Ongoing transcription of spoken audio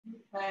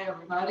Hi,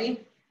 everybody.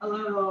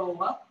 Hello,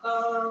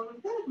 welcome.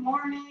 Good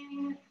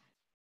morning.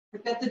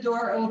 I've got the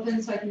door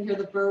open so I can hear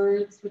the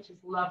birds, which is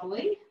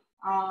lovely.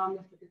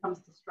 If it becomes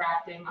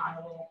distracting, I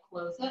will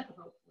close it.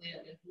 Hopefully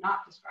it is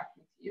not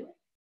distracting to you.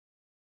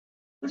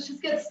 Let's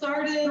just get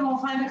started. We'll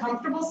find a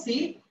comfortable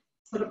seat.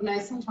 Sit up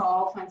nice and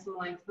tall, find some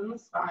length in the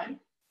spine.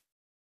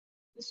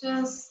 Let's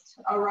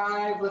just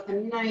arrive with a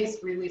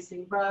nice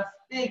releasing breath.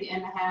 Big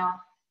inhale.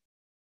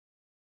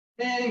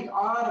 Big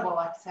audible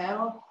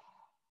exhale.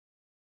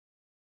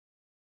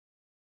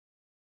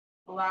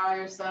 Allow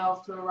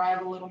yourself to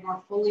arrive a little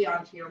more fully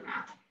onto your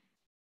mat.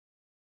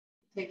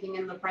 Taking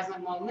in the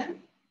present moment.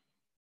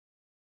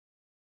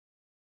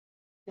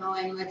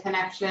 Feeling the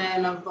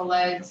connection of the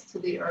legs to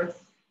the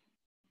earth.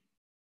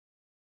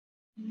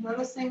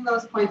 Noticing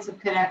those points of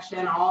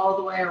connection all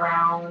the way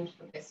around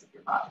the base of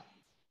your body.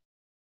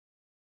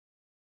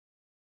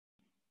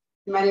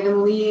 You might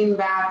even lean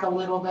back a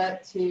little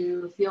bit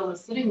to feel the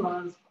sitting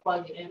bones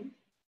plug in.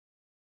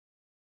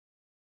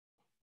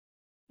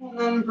 And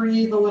then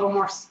breathe a little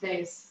more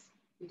space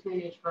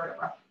between each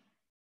vertebra.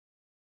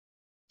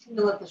 And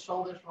let the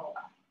shoulders roll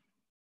back.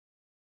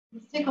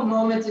 Let's take a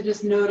moment to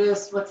just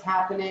notice what's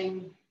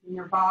happening in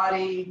your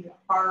body, your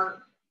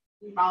heart,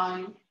 your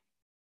mind.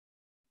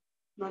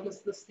 Notice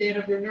the state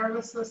of your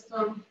nervous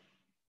system.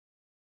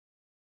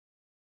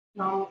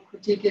 Don't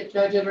critique it,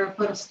 judge it, or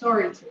put a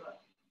story to it.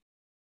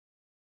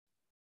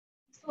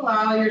 Just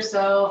allow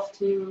yourself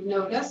to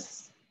notice,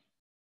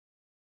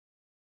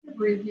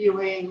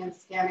 reviewing and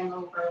scanning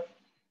over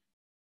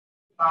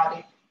the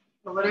body,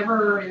 or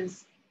whatever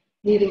is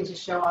needing to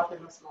show up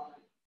in this moment.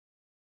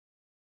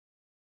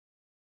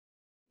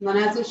 And then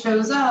as it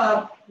shows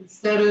up,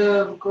 instead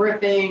of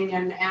gripping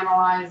and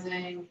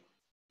analyzing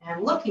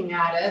and looking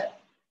at it,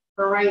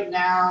 for right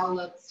now,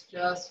 let's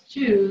just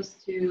choose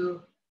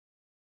to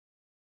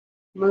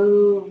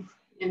move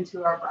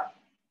into our breath.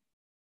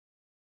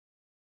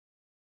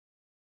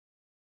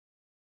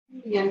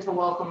 Begin to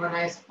welcome a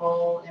nice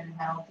full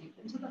inhale deep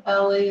into the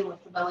belly,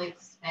 let the belly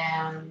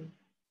expand.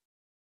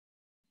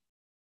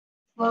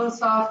 Slow,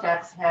 soft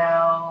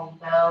exhale,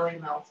 belly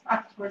melts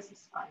back towards the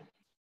spine.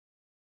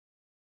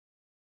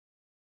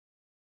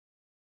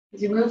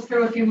 As you move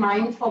through a few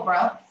mindful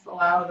breaths,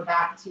 allow the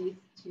back teeth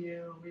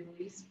to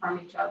release from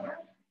each other.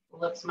 The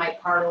lips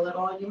might part a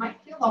little, and you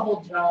might feel the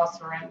whole jaw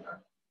surrender.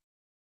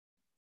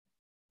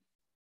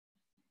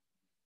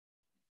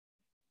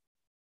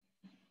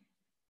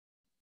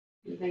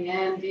 Breathing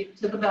in deep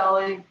to the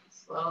belly,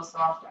 slow,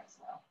 soft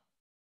exhale.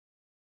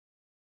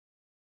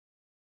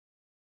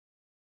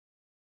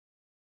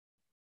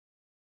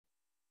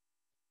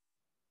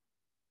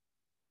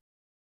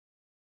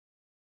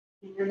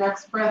 In your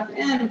next breath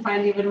in,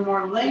 find even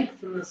more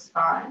length in the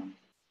spine.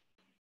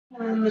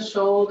 And the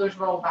shoulders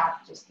roll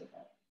back just a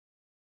bit.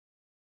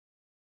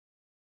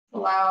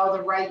 Allow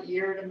the right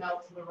ear to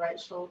melt to the right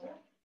shoulder.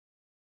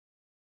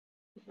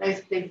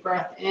 Nice big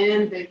breath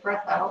in, big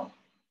breath out.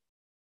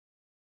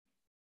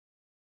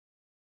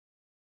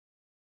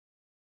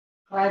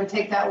 Go ahead and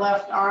take that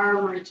left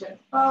arm, reach it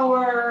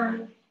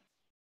forward,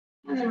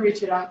 and then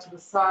reach it out to the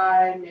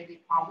side,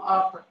 maybe palm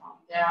up or palm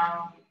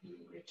down, and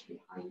reach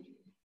behind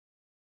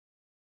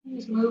you.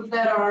 Just move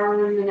that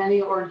arm in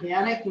any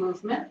organic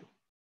movement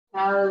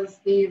as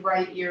the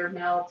right ear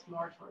melts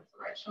more towards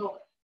the right shoulder.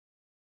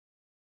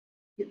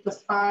 Keep the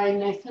spine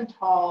nice and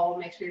tall,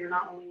 make sure you're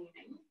not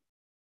leaning.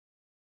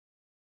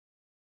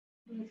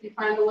 And if you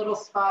find a little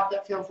spot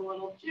that feels a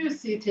little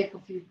juicy, take a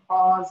few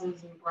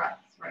pauses and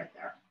breaths right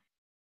there.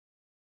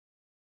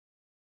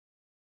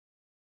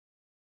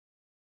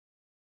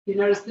 You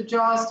notice the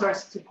jaw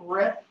starts to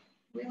grip,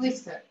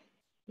 release it.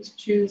 Just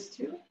choose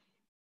to.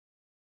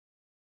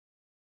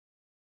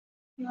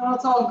 Now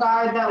let's all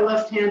guide that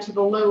left hand to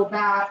the low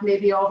back,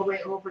 maybe all the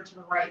way over to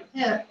the right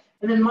hip,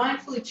 and then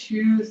mindfully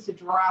choose to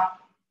drop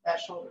that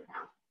shoulder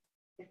down.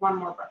 Take one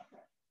more breath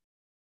there.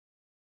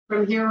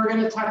 From here, we're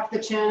going to tuck the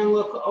chin and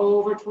look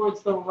over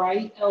towards the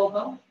right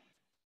elbow.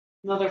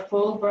 Another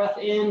full breath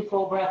in,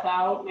 full breath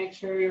out. Make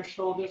sure your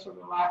shoulders are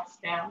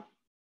relaxed down.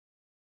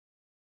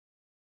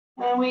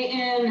 And we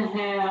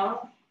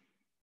inhale.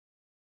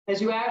 As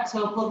you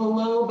exhale, pull the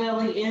low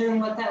belly in,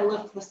 let that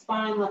lift the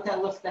spine, let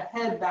that lift the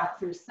head back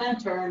through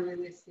center and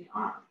release the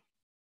arm.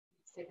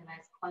 Let's take a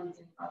nice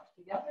cleansing breath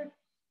together.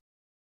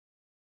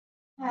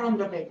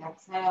 And a big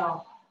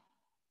exhale.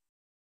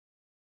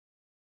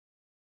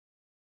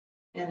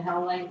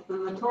 Inhale,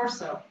 lengthen the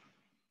torso.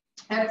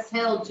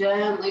 Exhale,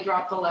 gently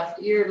drop the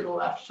left ear to the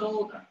left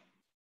shoulder.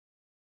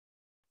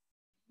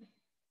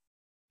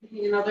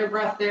 Taking another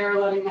breath there,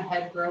 letting the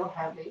head grow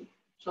heavy,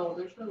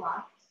 shoulders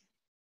relax.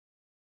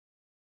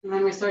 And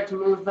then we start to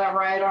move that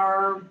right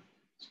arm,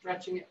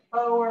 stretching it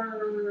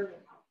forward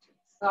and out to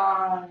the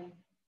side.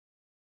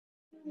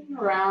 Moving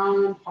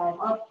around, palm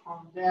up,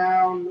 palm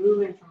down,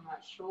 moving from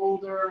that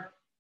shoulder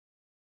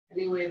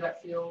any way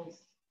that feels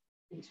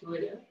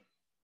intuitive.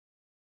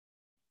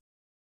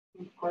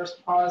 And of course,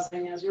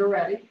 pausing as you're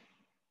ready.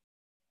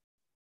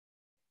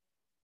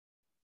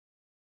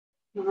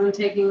 And then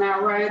taking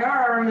that right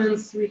arm and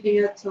sweeping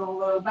it to the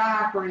low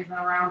back or even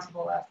around to the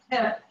left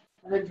hip,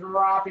 and then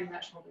dropping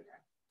that shoulder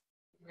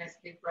down. Nice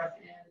big breath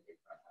in, big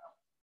breath out.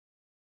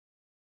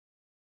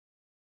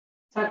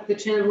 Tuck the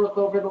chin, look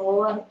over the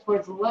left,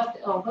 towards the left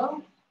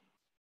elbow.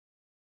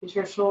 Make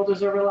sure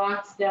shoulders are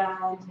relaxed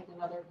down. Take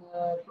another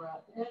good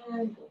breath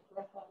in, good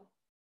breath out.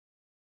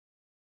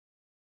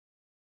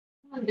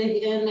 And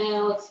big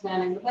inhale,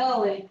 expanding the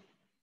belly.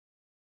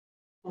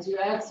 As you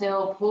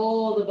exhale,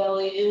 pull the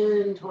belly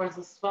in towards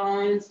the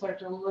spine. Start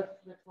to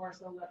lift the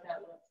torso, let that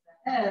lift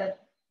the head,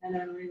 and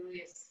then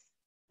release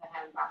the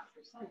hand back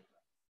through center.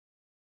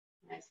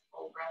 Nice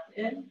full breath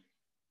in.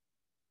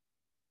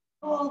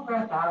 Full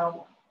breath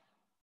out.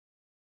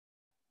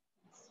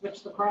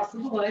 Switch the cross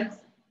of the legs.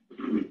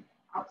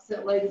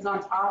 Opposite leg is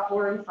on top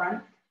or in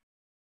front.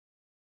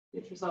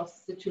 Get yourself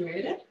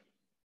situated.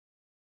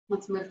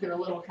 Let's move through a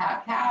little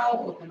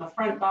cat-cow. Open the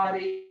front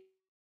body.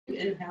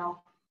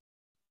 Inhale.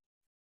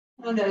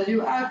 And as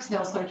you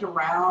exhale, start to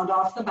round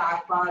off the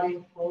back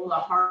body. Pull the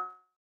heart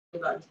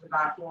into the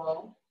back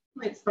wall.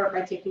 You might start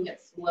by taking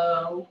it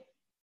slow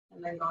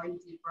and then going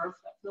deeper if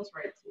that feels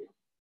right to you.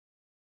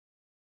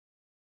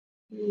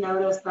 You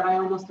notice that I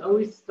almost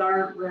always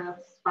start with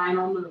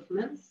spinal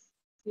movements.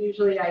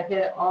 Usually I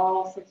hit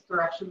all 6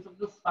 directions of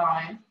the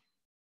spine.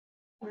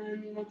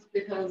 And that's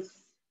because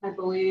I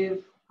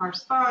believe our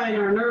spine,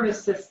 our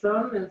nervous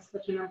system, is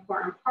such an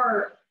important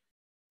part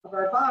of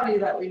our body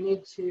that we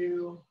need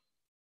to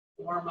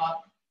warm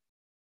up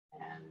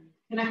and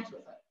connect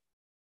with it.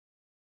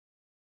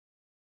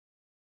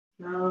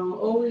 So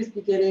always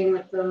beginning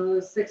with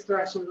those 6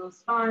 directions of the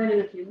spine,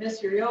 and if you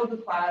miss your yoga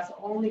class,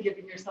 only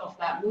giving yourself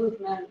that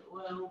movement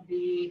will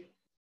be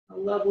a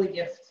lovely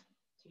gift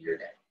to your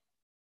day.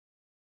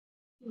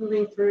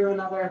 Moving through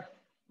another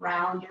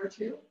round or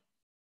two.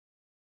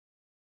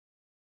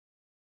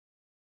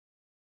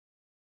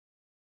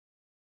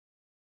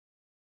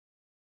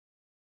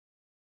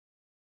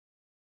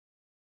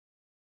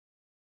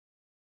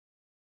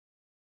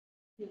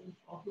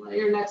 Beautiful. Let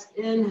your next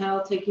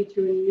inhale take you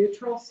to a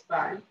neutral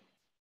spine.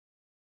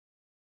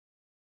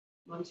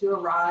 Once you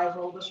arrive,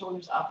 roll the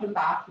shoulders up and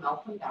back,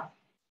 melt them down.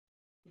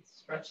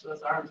 Stretch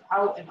those arms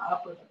out and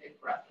up with a big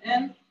breath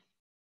in.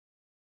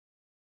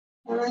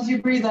 And as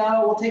you breathe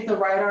out, we'll take the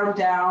right arm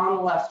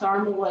down, left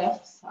arm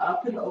lifts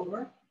up and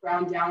over,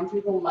 ground down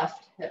through the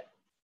left hip.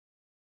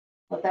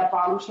 Let that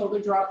bottom shoulder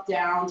drop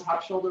down,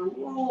 top shoulder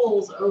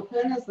rolls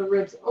open as the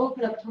ribs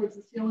open up towards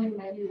the ceiling.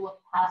 Maybe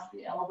look past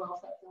the elbow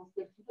if that feels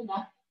good for the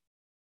neck.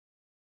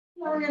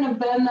 Now we're going to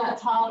bend that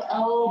top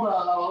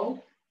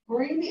elbow.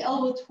 Bring the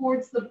elbow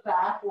towards the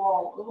back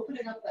wall,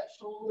 opening up that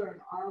shoulder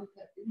and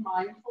armpit. Be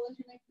mindful as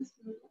you make this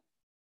movement.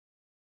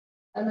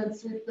 And then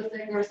sweep the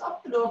fingers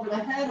up and over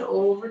the head,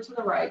 over to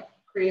the right.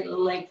 Create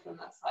length in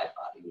that side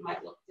body. You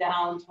might look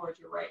down towards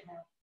your right hand.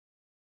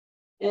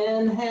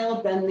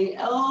 Inhale, bend the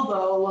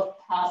elbow, look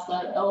past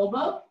that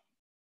elbow.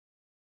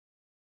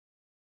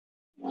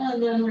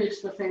 And then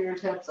reach the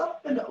fingertips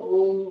up and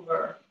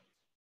over.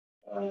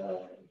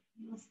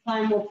 This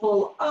time we'll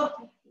pull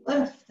up,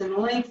 lift and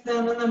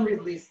lengthen, and then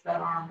release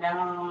that arm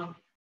down.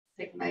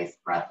 Take a nice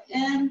breath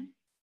in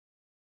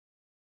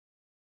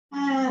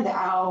and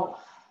out.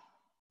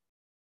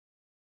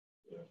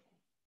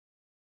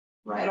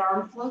 Right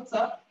arm floats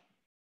up.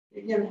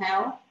 Big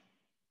inhale.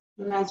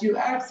 And as you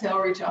exhale,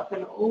 reach up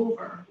and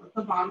over. Let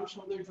the bottom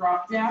shoulder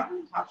drop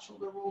down. Top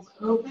shoulder rolls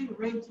open.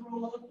 Ribs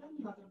roll open.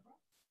 Another breath.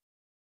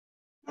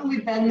 And we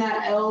bend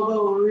that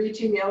elbow,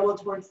 reaching the elbow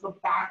towards the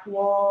back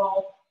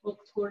wall. Look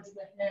towards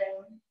the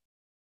head.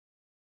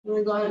 And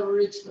then go ahead and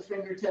reach the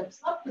fingertips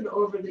up and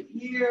over the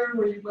ear,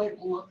 where you might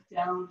look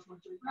down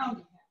towards your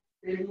grounding hand,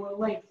 creating more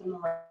length in the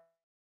right.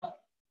 Let's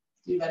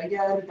do that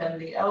again.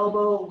 Bend the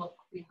elbow, look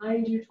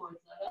behind you towards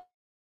that.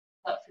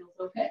 That feels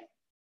okay.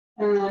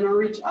 And then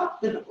reach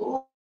up and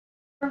over,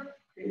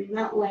 creating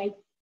that length.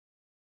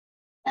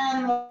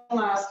 And the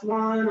last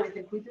one, I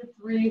think we did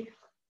 3.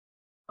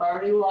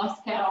 Already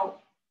lost count.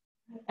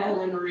 And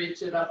then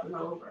reach it up and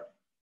over.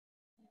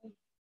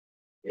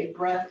 Big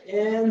breath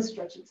in,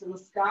 stretch it to the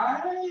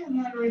sky,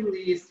 and then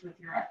release with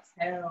your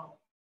exhale.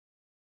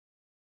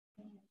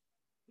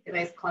 Take a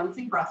nice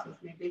cleansing breath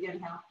with me. Big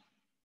inhale.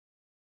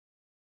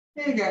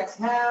 Big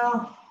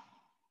exhale.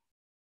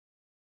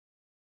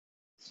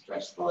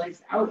 Stretch the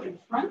legs out in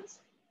front.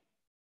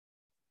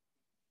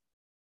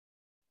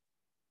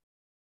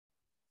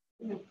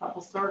 And a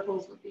couple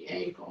circles with the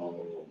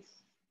ankles.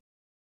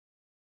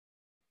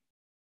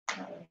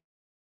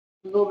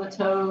 Wiggle the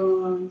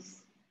toes.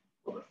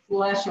 Pull the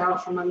flesh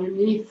out from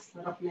underneath.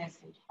 Sit up nice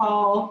and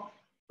tall.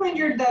 Find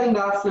your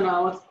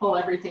Dandasana. Let's pull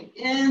everything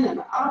in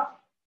and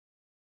up.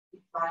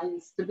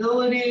 Find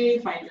stability.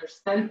 Find your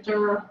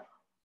center.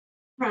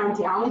 Round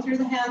down through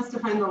the hands to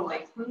find the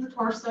length in the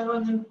torso,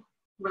 and then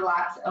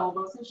relax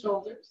elbows and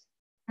shoulders.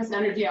 Press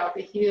energy out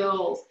the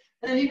heels.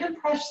 And then even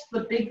press the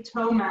big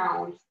toe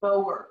mound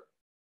forward.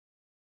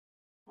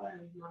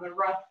 Another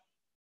breath.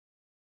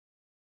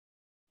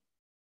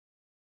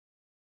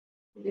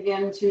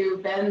 Begin to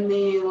bend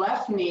the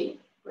left knee.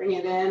 Bring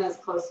it in as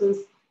close as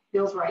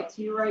feels right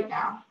to you right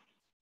now.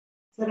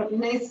 Sit up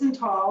nice and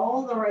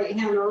tall. The right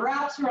hand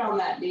wraps around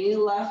that knee.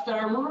 Left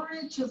arm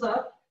reaches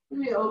up. And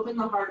we open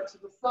the heart to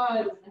the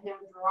side as the hand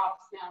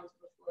drops down to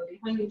the floor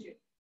behind you.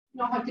 You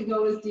don't have to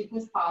go as deep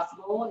as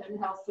possible.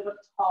 Inhale, sit up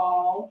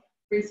tall.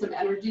 Bring some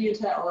energy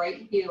into that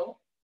right heel.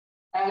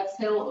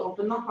 Exhale,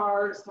 open the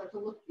heart. Start to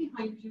look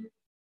behind you.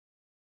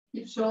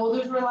 Keep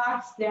shoulders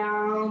relaxed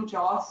down,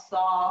 jaw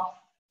soft.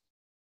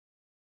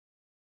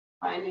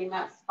 Finding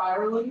that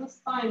spiral in the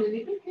spine, and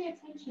even pay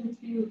attention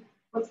to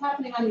what's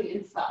happening on the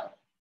inside.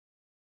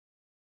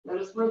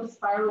 Notice where the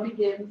spiral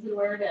begins and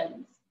where it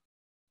ends.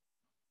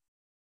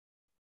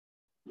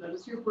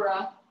 Notice your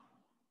breath.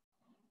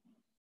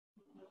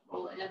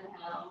 Full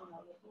inhale,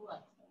 another full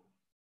exhale.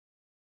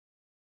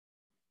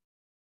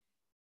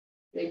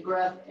 Big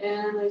breath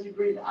in as you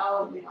breathe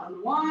out, we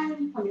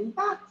unwind, coming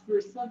back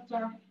through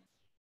center.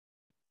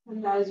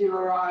 And as you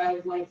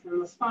arrive, lengthen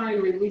the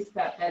spine, release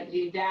that bent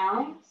knee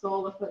down,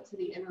 sole the foot to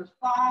the inner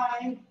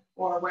thigh,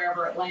 or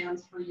wherever it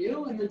lands for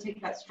you, and then take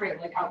that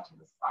straight leg out to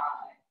the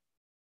side.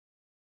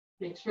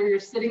 Make sure your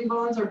sitting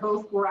bones are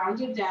both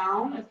grounded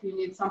down. If you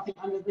need something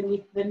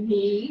underneath the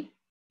knee,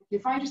 if you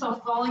find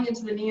yourself falling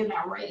into the knee and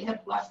that right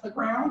hip left the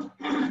ground,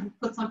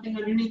 put something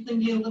underneath the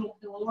knee, a little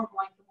pillow or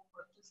blanket will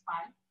work just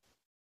fine.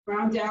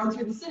 Ground down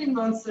through the sitting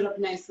bones, sit up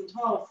nice and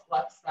tall,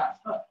 flex that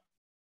foot.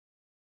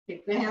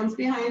 Take the hands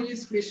behind you,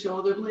 squeeze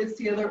shoulder blades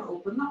together,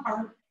 open the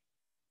heart.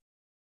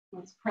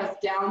 Let's press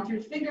down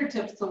through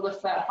fingertips to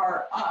lift that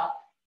heart up.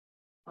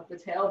 Let the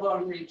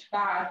tailbone reach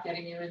back,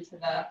 getting you into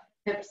the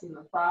hips and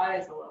the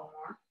thighs a little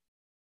more.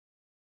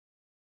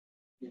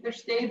 Either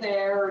stay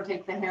there or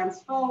take the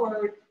hands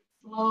forward,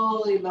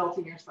 slowly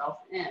melting yourself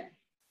in.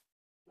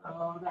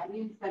 So that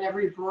means that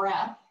every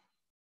breath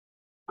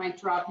might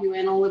drop you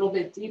in a little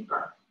bit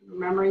deeper.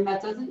 Remembering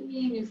that doesn't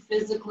mean you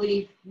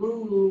physically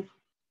move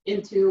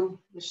into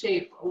the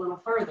shape a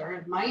little further.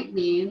 It might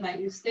mean that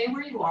you stay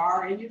where you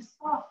are and you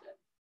soften.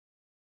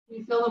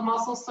 You feel the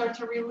muscles start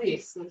to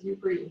release as you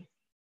breathe.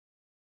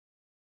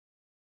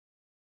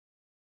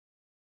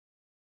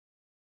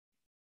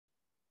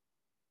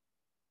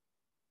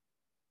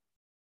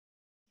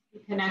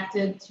 You're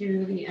connected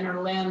to the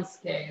inner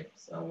landscape,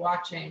 so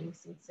watching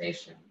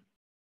sensation.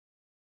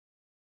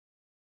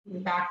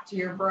 And back to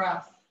your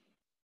breath.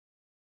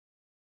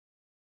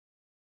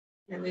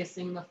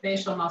 Releasing the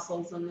facial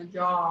muscles in the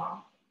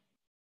jaw.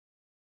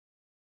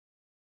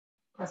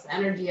 Press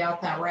energy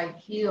out that right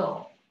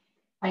heel.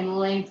 And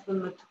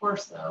lengthen the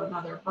torso,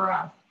 another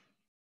breath.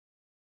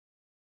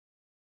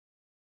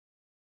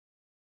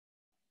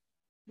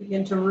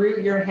 Begin to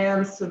root your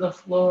hands to the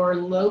floor.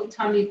 Low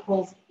tummy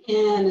pulls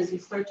in as you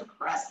start to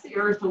press the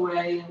earth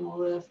away and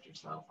lift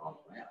yourself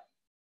all the way up.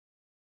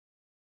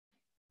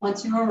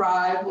 Once you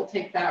arrive, we'll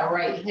take that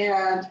right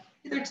hand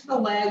either to the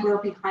leg or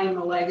behind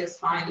the leg is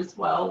fine as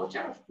well.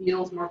 Whichever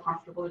feels more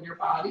comfortable in your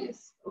body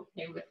is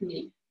okay with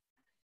me.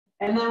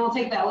 And then we'll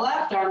take that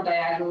left arm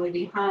diagonally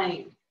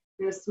behind.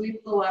 We're going to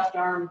sweep the left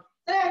arm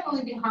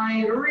diagonally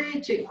behind,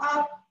 reaching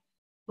up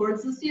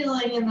towards the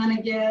ceiling. And then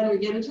again, we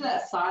get into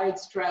that side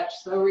stretch.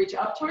 So reach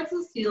up towards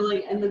the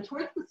ceiling and then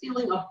towards the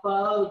ceiling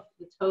above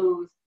the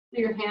toes. So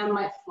your hand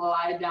might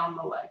slide down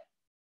the leg.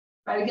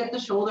 Try to get the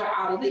shoulder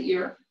out of the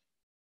ear.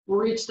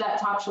 Reach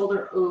that top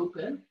shoulder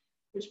open,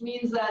 which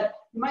means that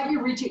you might be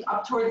reaching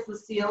up towards the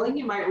ceiling.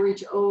 You might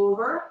reach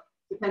over.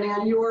 Depending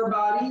on your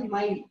body, you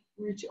might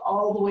reach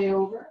all the way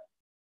over.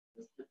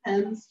 Just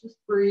depends, just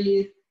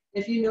breathe.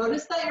 If you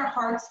notice that your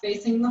heart's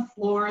facing the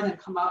floor, then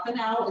come up and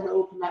out and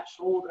open that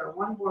shoulder.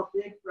 One more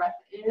big breath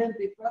in,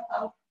 big breath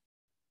out.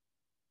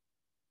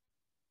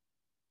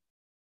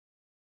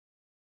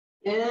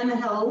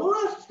 Inhale,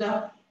 lift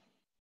up.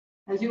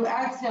 As you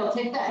exhale,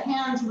 take that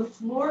hand to the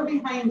floor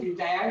behind you,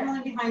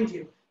 diagonally behind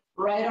you.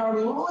 Right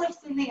arm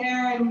lifts in the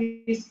air and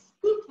we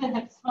scoop the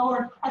hips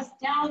forward, press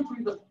down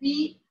through the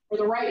feet or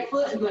the right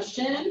foot and the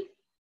shin.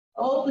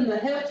 Open the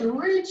hips and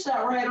reach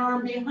that right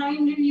arm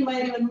behind you. You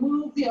might even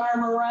move the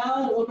arm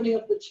around, opening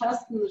up the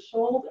chest and the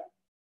shoulder.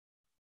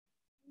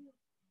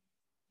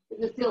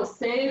 If it feels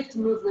safe to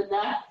move the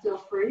neck, feel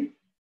free.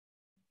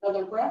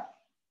 Another breath.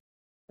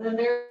 And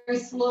very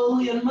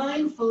slowly and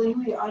mindfully,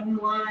 we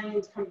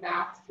unwind, come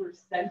back through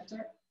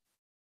center.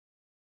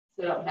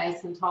 Sit up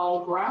nice and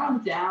tall,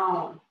 ground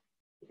down.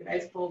 Take a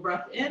nice full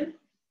breath in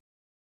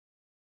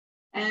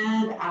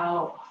and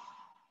out.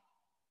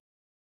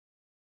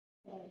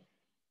 Okay.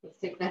 Let's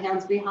take the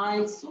hands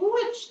behind,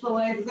 switch the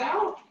legs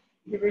out.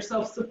 Give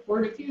yourself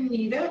support if you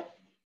need it.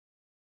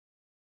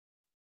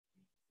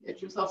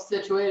 Get yourself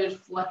situated,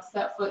 flex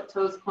that foot,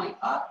 toes point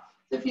up.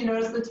 So if you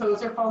notice the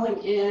toes are falling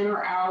in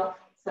or out,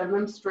 send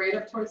them straight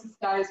up towards the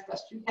sky as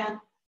best you can.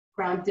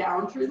 Ground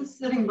down through the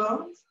sitting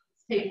bones.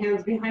 Take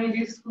hands behind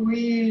you,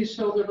 squeeze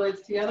shoulder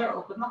blades together,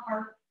 open the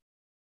heart.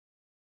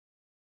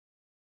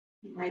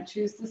 You might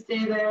choose to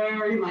stay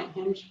there, you might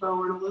hinge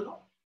forward a little.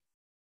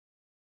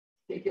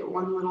 Take it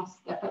one little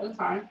step at a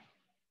time,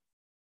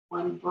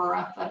 one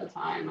breath at a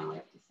time, I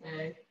like to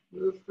say.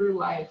 Move through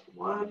life,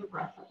 one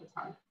breath at a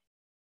time.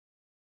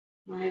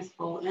 Nice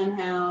full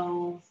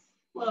inhales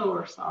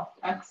Slower, soft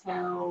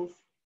exhales.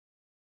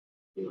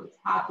 See what's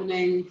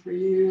happening for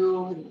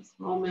you in this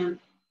moment.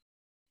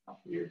 Up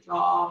in your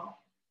jaw.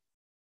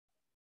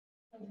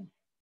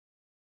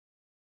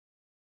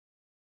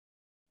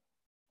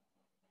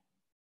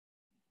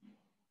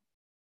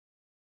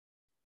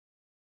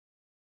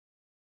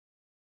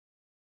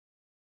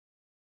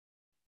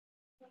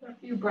 A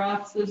few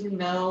breaths as you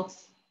melt.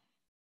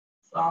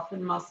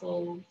 Soften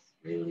muscles,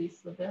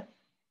 release a bit.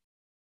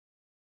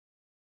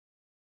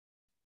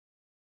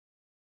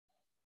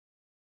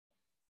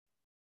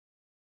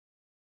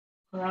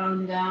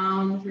 Ground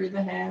down through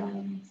the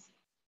hands.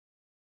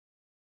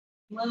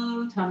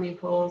 Low tummy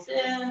pulls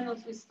in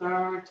as we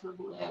start to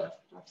lift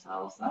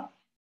ourselves up.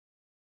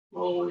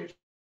 Roll your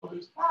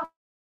shoulders back,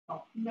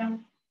 up and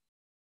down.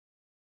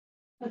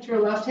 Let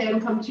your left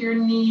hand come to your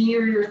knee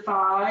or your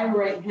thigh,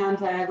 right hand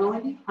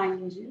diagonally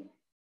behind you.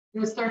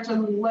 You're going to start to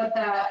let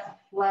that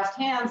left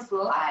hand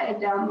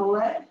slide down the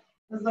leg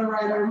as the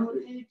right arm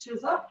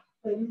reaches up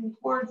and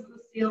towards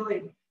the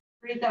ceiling.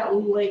 Create that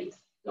length.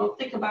 Don't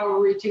think about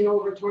reaching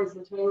over towards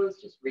the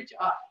toes, just reach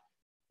up.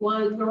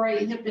 Plug the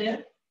right hip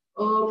in,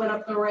 open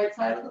up the right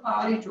side of the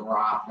body,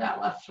 drop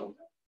that left shoulder.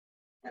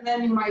 And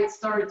then you might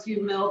start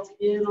to melt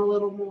in a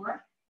little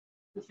more.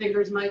 The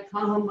fingers might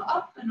come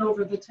up and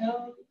over the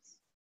toes.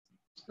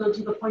 Go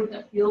to the point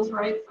that feels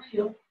right for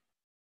you.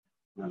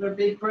 Another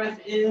big breath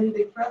in,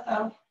 big breath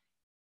out.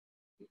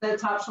 Keep that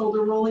top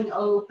shoulder rolling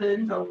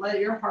open. Don't let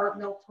your heart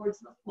melt towards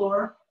the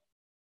floor.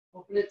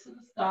 Open it to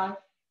the sky.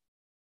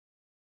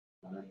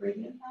 Another big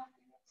inhale.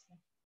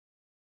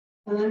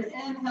 And then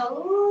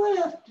inhale,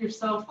 lift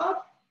yourself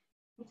up.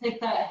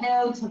 Take that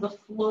hand to the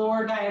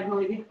floor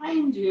diagonally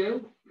behind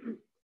you.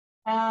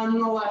 And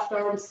the left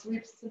arm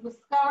sweeps to the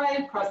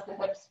sky. Press the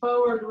hips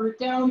forward, root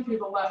down through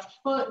the left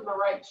foot and the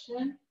right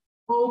shin.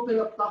 Open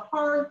up the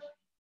heart.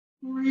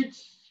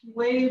 Reach,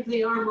 wave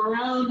the arm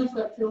around if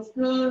that feels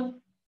good.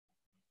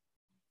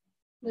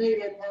 Big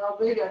inhale,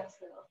 big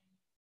exhale.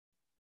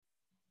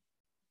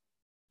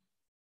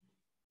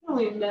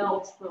 Really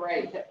melt the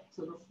right hip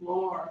to the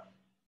floor.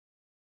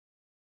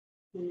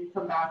 When you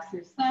come back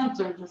through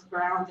center, just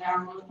ground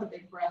down with a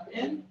big breath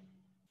in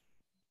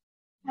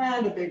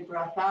and a big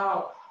breath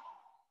out.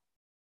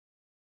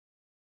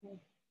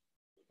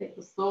 Take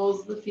the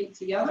soles of the feet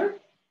together.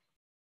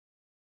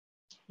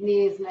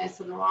 Knees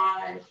nice and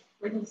wide.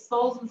 Bring the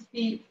soles of the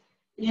feet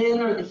in,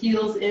 or the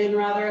heels in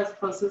rather, as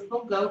close as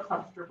they'll go,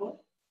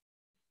 comfortable.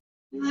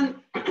 And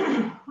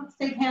then let's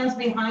take hands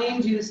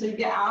behind you so you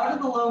get out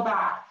of the low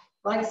back.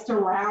 Legs to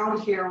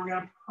round here. We're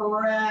going to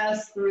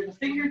press through the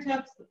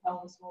fingertips. The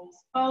pelvis rolls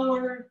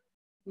forward.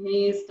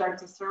 Knees start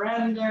to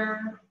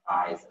surrender.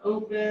 Eyes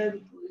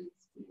open.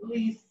 Glutes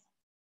release.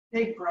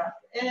 Big breath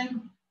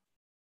in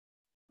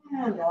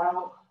and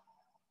out.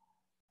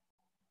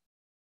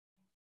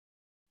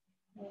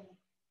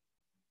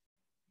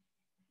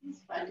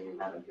 Just finding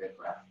another good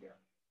breath here.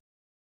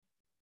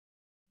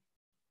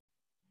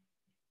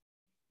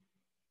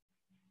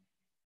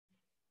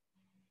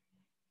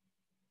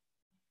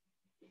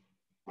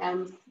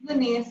 Hands to the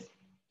knees.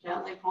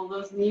 Gently pull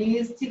those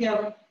knees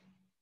together.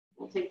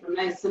 We'll take them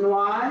nice and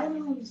wide.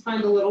 We'll just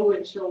find a little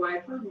windshield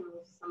wiper. Move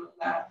some of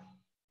that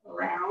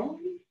around.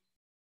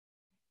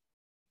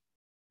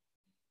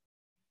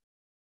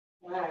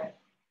 All right.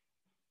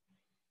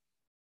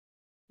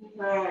 All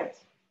right.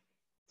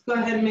 Let's go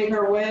ahead and make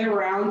our way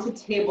around to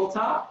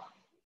tabletop.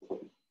 If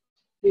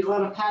you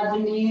want to pad the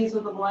knees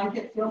with a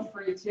blanket, feel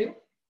free to.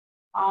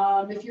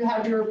 If you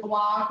have your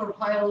block or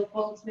pile of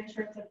quilts, make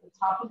sure it's at the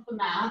top of the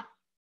mat.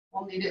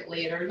 We'll need it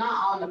later,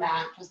 not on the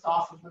mat, just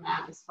off of the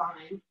mat is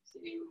fine. So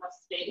you have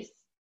space,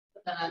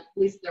 but then at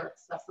least they're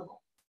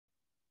accessible.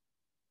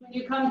 When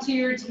you come to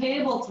your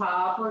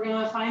tabletop, we're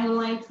going to find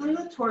length in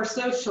the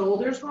torso,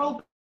 shoulders roll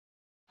back,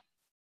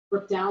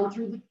 work down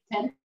through the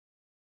tent.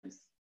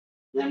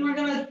 Then we're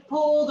going to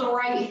pull the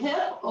right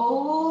hip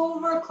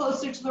over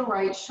closer to the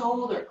right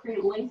shoulder.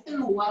 Create length in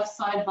the left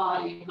side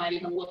body. You might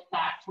even look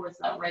back towards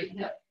that right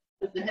hip.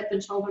 As the hip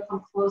and shoulder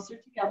come closer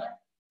together,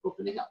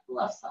 opening up the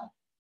left side.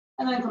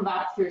 And then come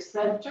back through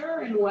center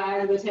and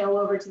wag the tail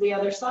over to the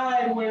other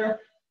side where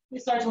we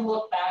start to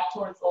look back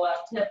towards the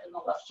left hip and the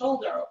left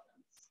shoulder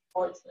opens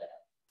towards the hip.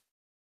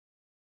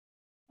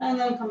 And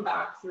then come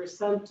back through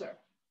center.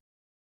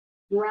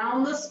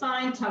 Round the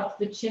spine, tuck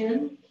the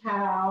chin,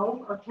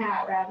 cow, or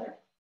cat rather.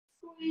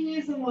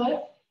 Squeeze and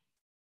lift.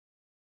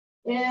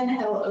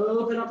 Inhale,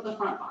 open up the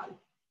front body.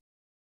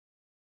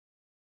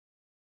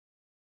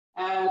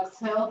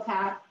 Exhale,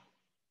 cat.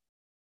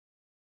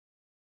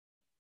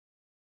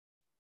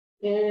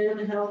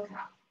 Inhale,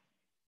 cat.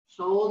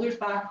 Shoulders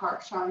back,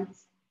 heart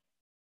shines.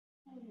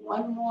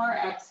 One more,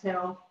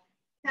 exhale,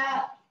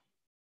 cat.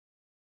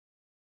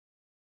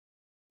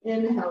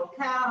 Inhale,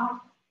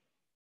 cow.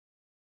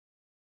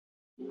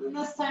 And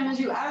this time as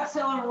you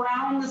exhale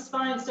around the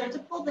spine, start to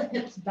pull the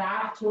hips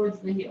back towards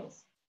the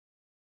heels.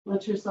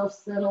 Let yourself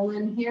settle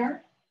in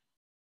here.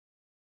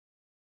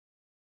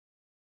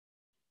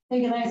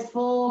 Take a nice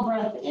full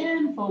breath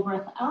in, full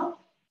breath out.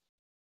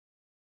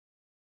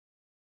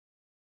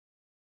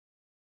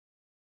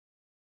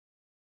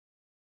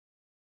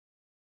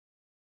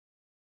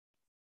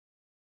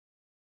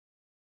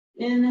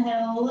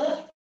 Inhale,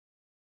 lift.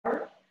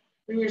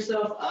 Bring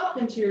yourself up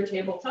into your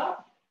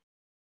tabletop.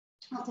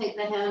 I'll take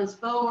the hands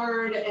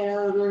forward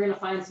and we're going to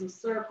find some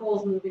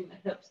circles, moving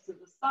the hips to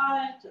the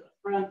side, to the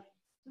front,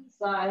 to the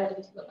side,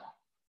 and to the back.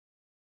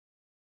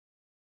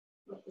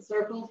 Let the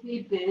circles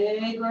be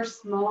big or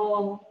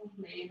small.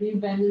 Maybe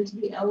bend into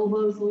the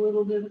elbows a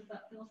little bit if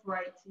that feels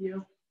right to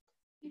you.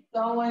 Keep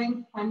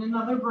going. Find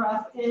another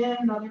breath in,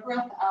 another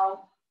breath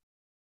out.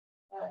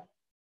 Good.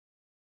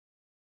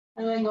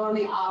 And then go in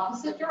the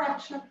opposite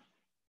direction.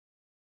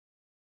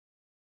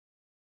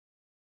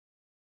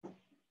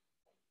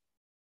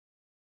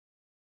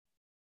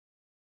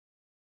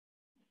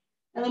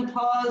 And then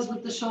pause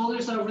with the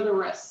shoulders over the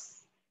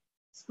wrists.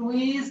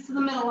 Squeeze to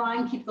the middle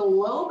line. Keep the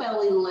low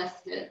belly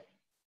lifted.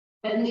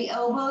 Bend the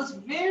elbows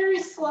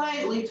very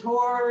slightly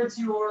towards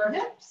your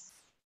hips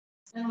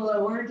and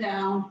lower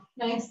down,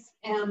 nice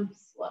and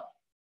slow.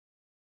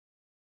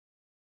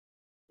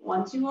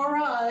 Once you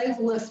arrive,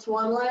 lift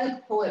one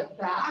leg, pull it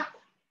back,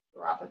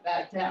 drop it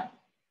back down.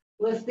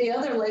 Lift the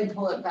other leg,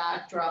 pull it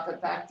back, drop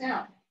it back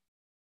down.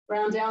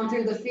 Round down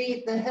through the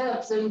feet, the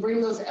hips, and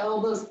bring those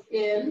elbows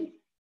in.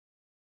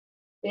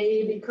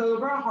 Baby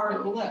cobra,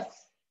 heart lift.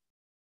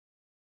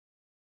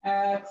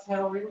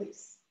 Exhale,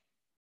 release.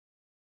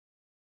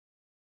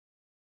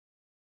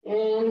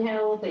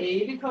 Inhale,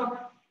 baby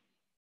cobra.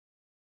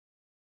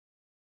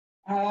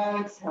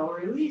 Exhale,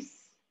 release.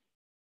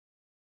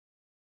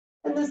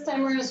 And this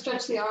time we're going to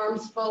stretch the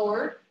arms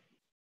forward.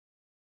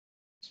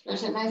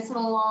 Stretch it nice and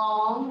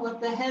long.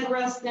 Let the head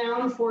rest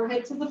down,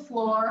 forehead to the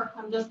floor.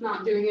 I'm just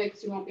not doing it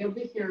because you won't be able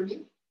to hear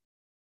me.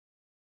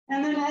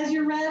 And then as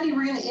you're ready,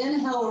 we're going to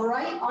inhale,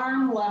 right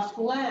arm, left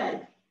leg.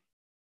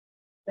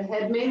 The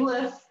head may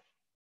lift.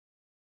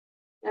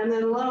 And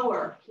then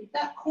lower. Keep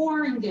that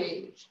core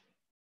engaged.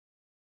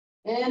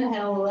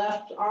 Inhale,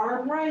 left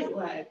arm, right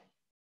leg.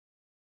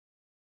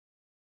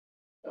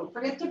 Don't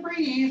forget to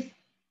breathe.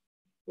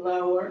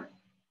 Lower.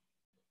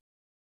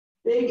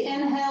 Big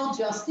inhale,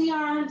 just the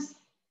arms.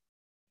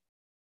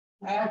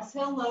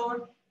 Exhale,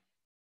 lower.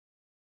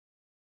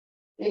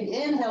 Big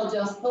inhale,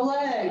 just the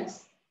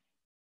legs.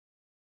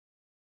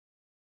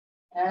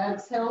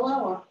 Exhale,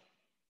 lower.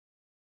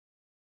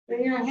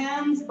 Bring your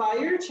hands by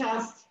your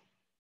chest,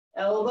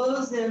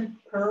 elbows in,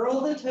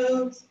 curl the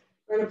toes.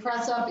 We're going to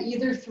press up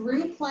either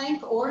through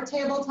plank or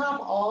tabletop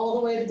all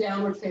the way to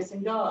downward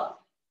facing dog.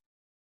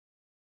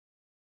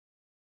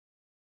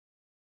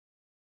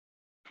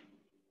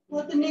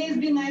 Let the knees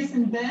be nice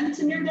and bent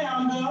in your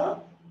down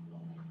dog.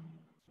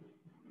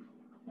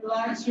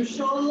 Relax your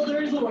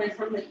shoulders away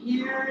from the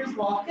ears.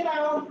 Walk it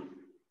out.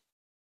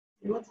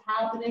 See what's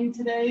happening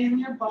today in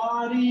your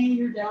body,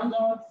 your down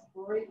dog's a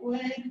great way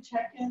to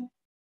check in.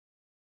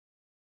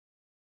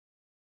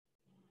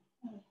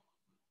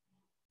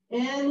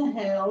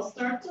 Inhale,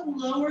 start to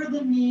lower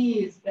the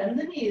knees. Bend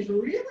the knees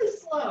really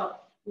slow.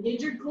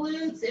 Engage your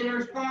glutes,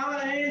 inner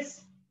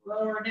thighs.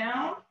 Lower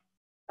down,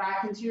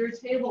 back into your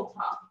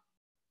tabletop.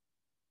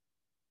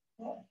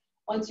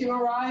 Once you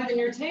arrive in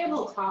your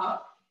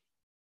tabletop,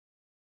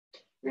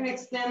 you're going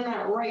to extend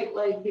that right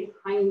leg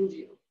behind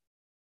you.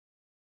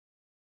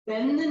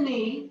 Bend the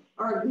knee,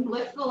 or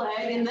lift the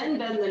leg and then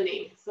bend the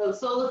knee. So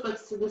solar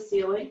foot's to the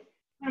ceiling.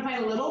 You're going to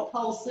find little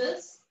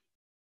pulses.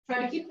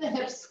 Try to keep the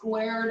hips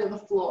square to the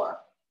floor.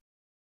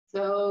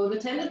 So the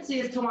tendency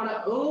is to want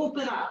to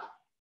open up.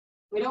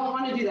 We don't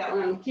want to do that.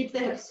 We're going to keep the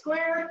hips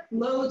square,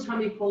 low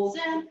tummy pulls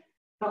in,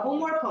 couple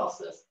more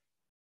pulses.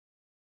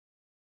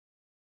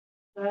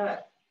 Good.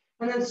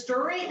 And then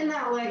straighten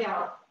that leg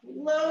out.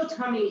 Low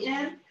tummy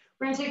in.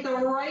 We're going to take the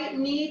right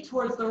knee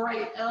towards the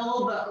right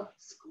elbow.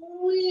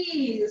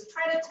 Squeeze.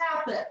 Try to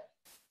tap it.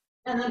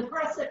 And then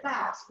press it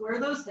back.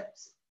 Square those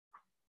hips.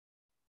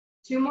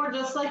 Two more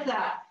just like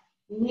that.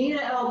 Knee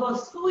to elbow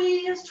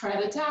squeeze. Try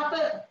to tap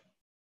it.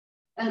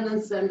 And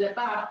then send it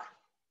back.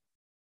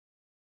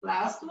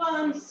 Last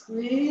one.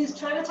 Squeeze.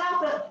 Try to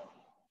tap it.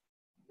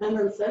 And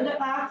then send it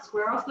back.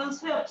 Square off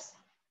those hips.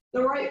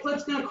 The right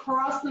foot's going to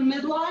cross the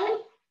midline.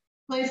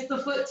 Place the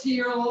foot to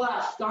your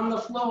left on the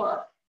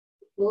floor.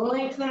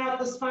 Lengthen out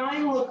the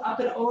spine, look up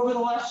and over the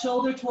left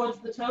shoulder towards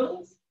the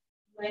toes.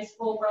 Nice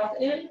full breath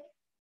in,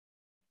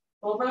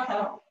 full breath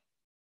out.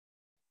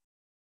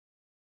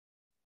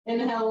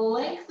 Inhale,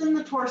 lengthen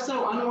the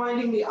torso,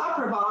 unwinding the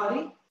upper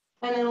body,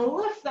 and then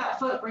lift that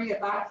foot, bring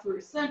it back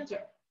through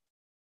center.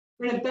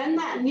 We're going to bend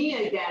that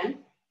knee again,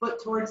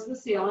 foot towards the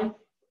ceiling,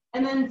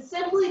 and then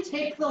simply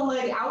take the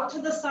leg out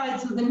to the side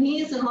so the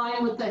knee is in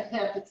line with the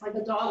hip. It's like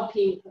a dog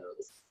peeing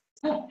pose.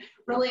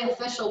 Really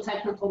official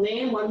technical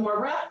name. One more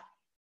breath.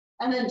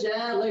 And then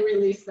gently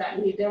release that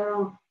knee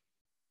down.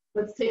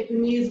 Let's take the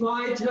knees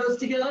wide, toes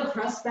together,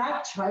 press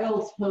back,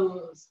 child's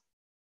pose.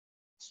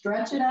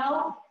 Stretch it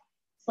out,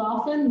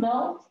 soften,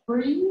 melt,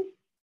 breathe.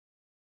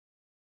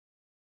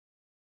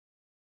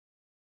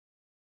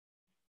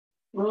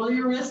 Roll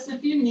your wrists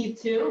if you need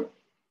to.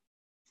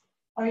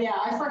 Oh yeah,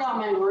 I forgot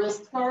my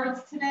wrist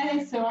guards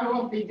today, so I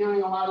won't be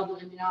doing a lot of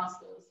the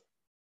vinyasas.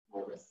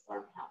 My wrists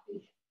aren't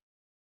happy.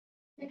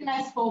 Take a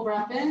nice full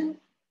breath in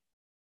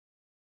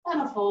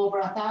and a full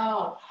breath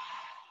out.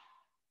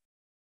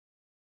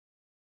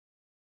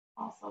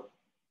 Awesome.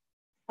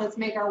 Let's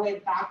make our way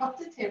back up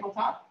to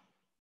tabletop.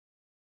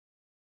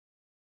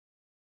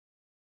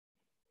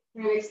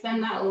 We're going to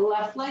extend that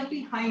left leg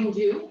behind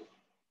you.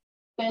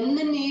 Bend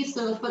the knee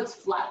so the foot's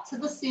flat to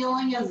the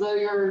ceiling as though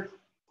you're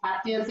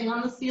tap dancing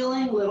on the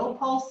ceiling, little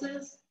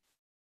pulses.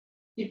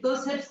 Keep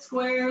those hips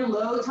square,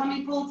 low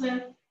tummy pulls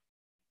in.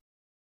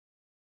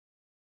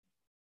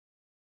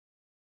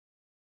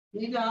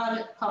 You got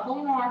it, couple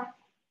more.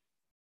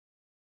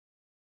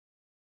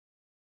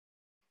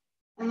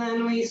 And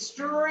then we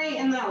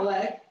straighten that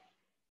leg.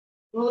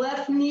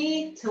 Left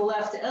knee to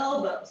left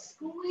elbow.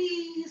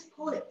 Squeeze,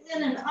 pull it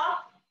in and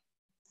up.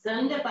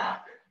 Send it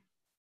back.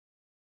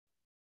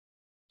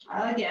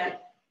 Again.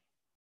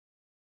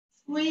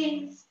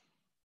 Squeeze.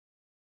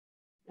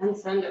 And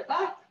send it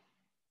back.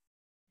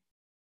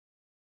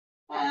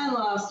 And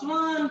last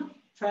one.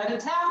 Try to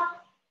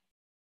tap.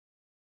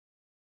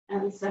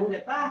 And send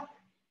it back.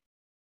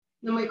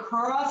 Then we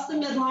cross the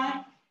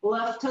midline.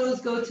 Left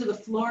toes go to the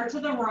floor to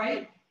the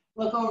right.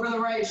 Look over the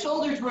right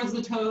shoulder towards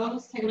the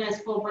toes. Take a nice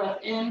full breath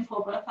in,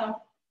 full breath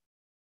out.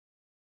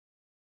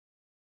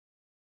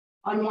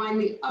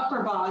 Unwind the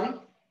upper body.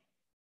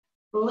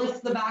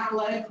 Lift the back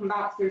leg, come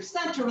back through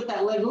center with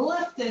that leg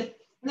lifted.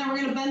 And then we're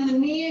going to bend the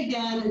knee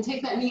again and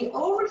take that knee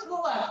over to the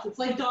left. It's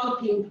like dog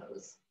peeing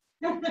pose.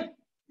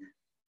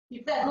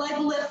 Keep that leg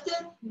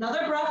lifted,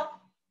 another breath.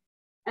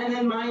 And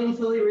then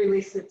mindfully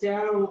release it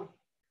down.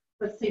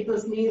 Let's take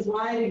those knees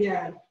wide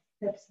again,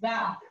 hips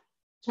back.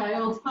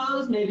 Child's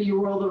pose, maybe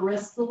you roll the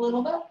wrists a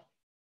little bit.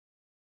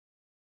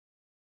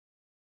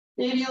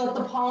 Maybe you let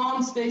the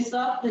palms face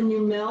up and you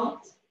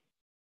melt.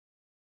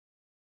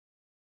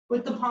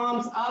 With the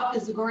palms up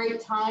is a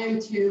great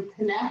time to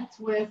connect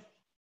with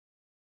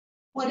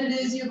what it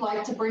is you'd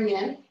like to bring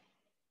in.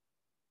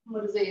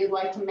 What is it you'd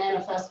like to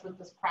manifest with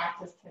this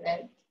practice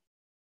today?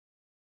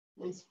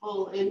 Nice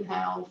full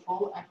inhale,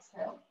 full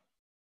exhale.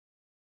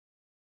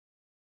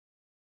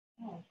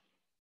 Okay.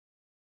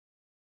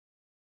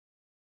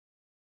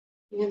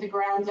 Begin to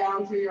ground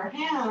down through your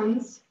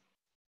hands.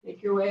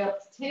 Make your way up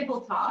to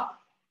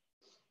tabletop.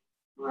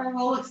 Where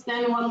we'll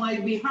extend one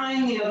leg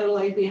behind, the other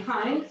leg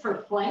behind for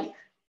plank.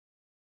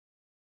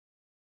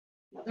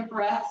 Another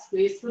breath,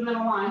 squeeze to the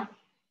middle line.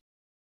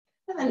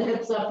 And then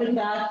hips up and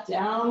back,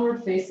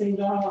 downward facing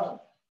dog.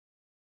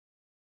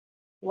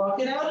 Walk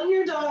it out in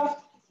your dog.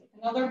 Take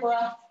another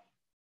breath.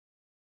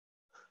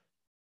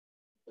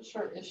 The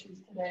short issues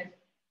today.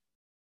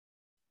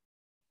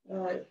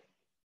 Good.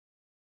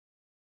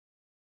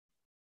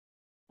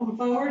 Come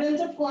forward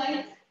into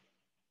plank.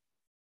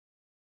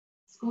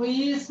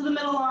 Squeeze to the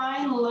middle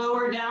line,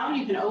 lower down.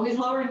 You can always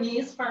lower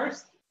knees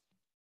first.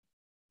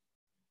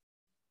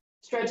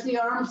 Stretch the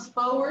arms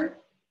forward.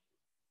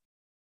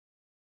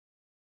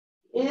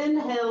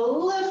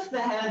 Inhale, lift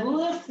the head,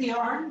 lift the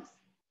arms.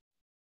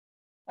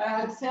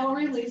 Exhale,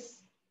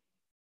 release.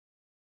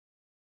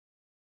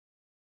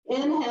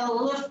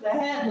 Inhale, lift the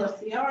head, lift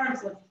the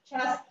arms, lift the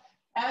chest.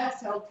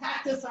 Exhale,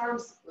 cactus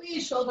arms,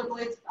 squeeze shoulder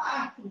blades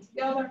back and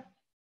together.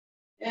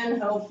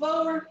 Inhale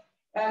forward,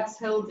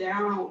 exhale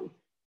down.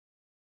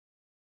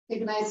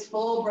 Take a nice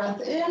full breath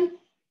in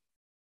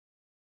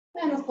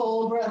and a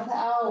full breath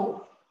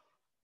out.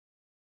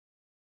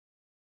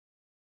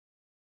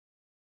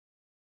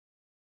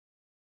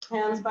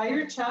 Hands by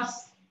your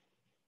chest.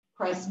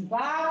 Press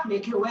back,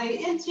 make your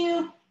way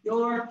into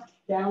your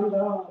down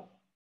dog.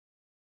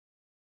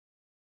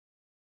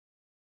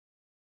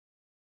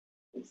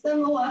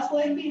 Extend the left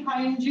leg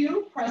behind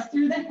you. Press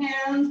through the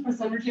hands.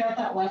 Press energy out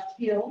that left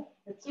heel.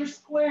 Hips are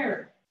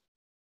squared.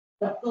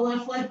 Step the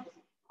left leg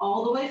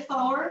all the way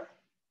forward.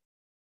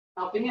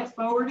 Helping it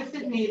forward if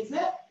it needs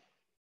it.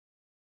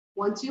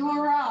 Once you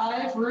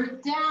arrive,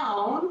 root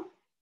down.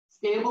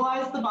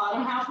 Stabilize the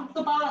bottom half of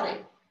the body.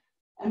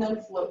 And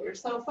then float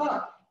yourself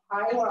up.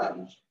 High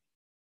lunge.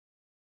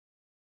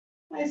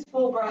 Nice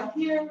full breath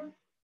here.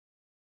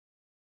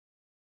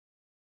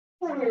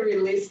 Then we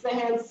release the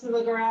hands to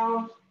the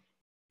ground.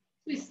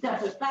 We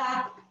step it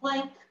back,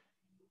 plank.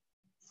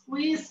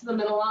 Squeeze to the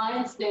middle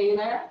line, stay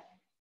there.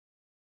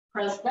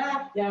 Press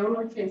back,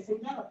 downward facing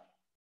dog.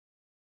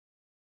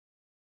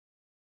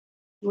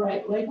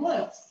 Right leg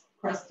lifts.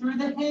 Press through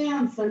the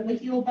hands, send the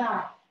heel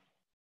back.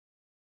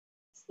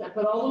 Step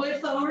it all the way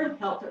forward,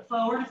 help it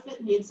forward if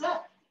it needs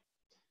it.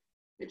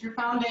 Get your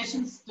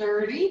foundation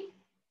sturdy,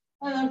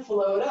 and then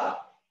float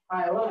up,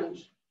 high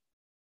lunge.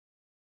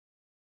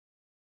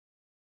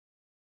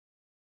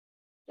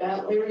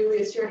 Gently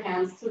release your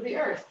hands to the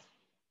earth.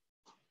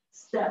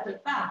 Step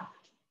it back.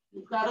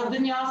 You've got a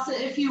vinyasa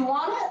if you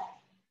want it.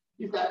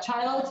 You've got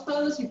child's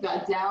pose, you've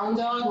got down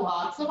dog,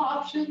 lots of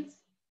options.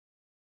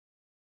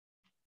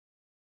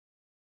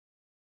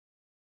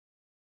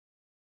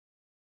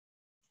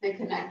 Stay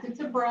connected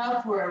to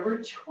breath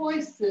wherever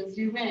choices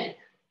you make.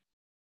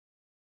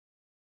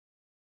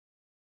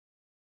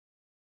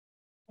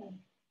 Okay.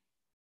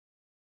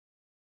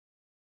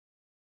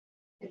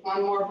 Take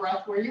one more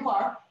breath where you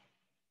are.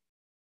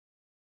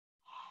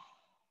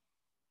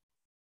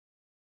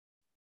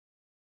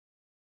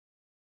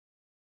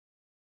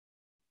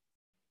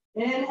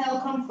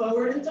 Inhale, come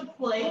forward into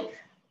plank.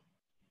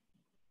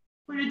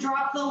 We're going to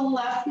drop the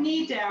left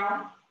knee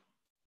down.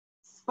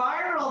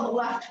 Spiral the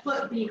left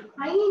foot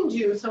behind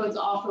you so it's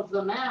off of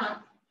the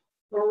mat.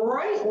 The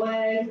right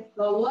leg,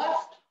 the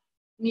left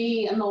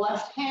knee, and the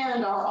left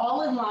hand are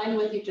all in line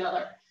with each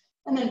other.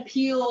 And then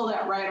peel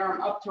that right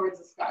arm up towards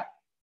the sky.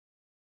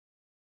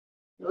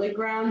 Really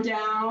ground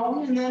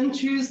down, and then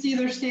choose to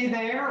either stay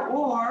there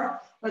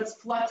or let's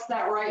flex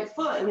that right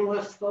foot and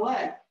lift the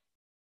leg.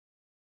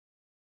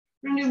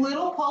 We're going to do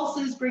little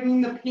pulses,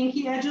 bringing the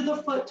pinky edge of the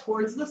foot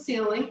towards the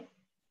ceiling.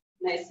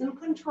 Nice and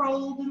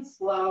controlled and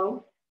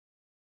slow.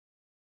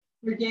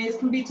 Your gaze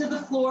can be to the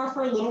floor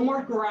for a little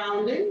more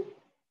grounding,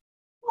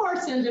 or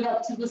send it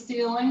up to the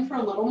ceiling for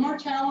a little more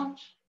challenge.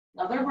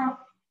 Another breath.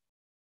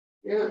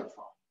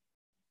 Beautiful.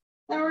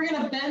 Then we're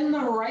going to bend the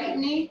right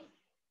knee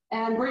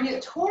and bring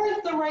it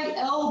towards the right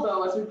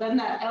elbow. As we bend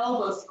that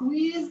elbow,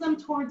 squeeze them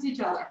towards each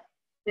other.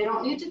 They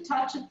don't need to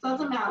touch, it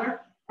doesn't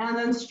matter. And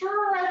then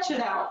stretch it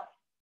out.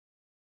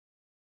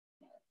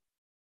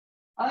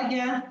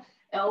 Again,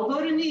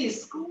 elbow to knee,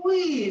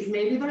 squeeze.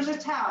 Maybe there's a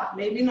tap,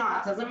 maybe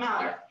not, doesn't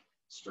matter.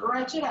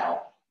 Stretch it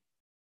out.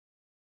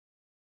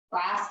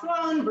 Last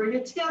one, bring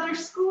it together,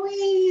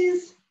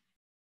 squeeze.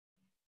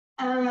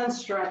 And then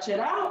stretch it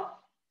out.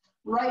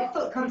 Right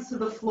foot comes to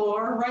the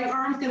floor, right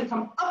arm's gonna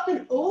come up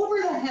and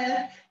over the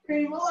head,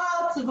 creating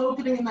lots of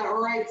opening in that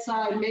right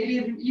side. Maybe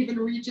it even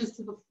reaches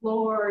to the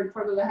floor in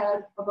front of the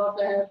head, above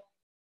the head.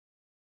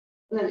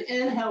 And then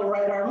inhale,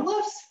 right arm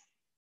lifts.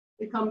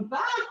 We come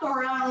back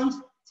around,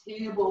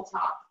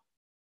 tabletop.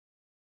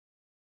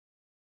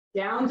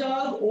 Down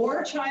dog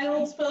or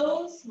child's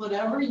pose,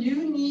 whatever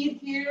you need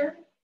here.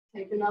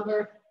 Take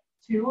another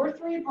 2 or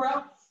 3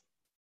 breaths.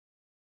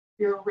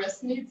 Your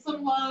wrist needs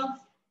some love.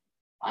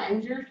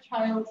 Find your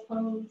child's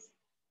pose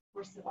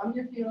or sit on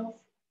your heels.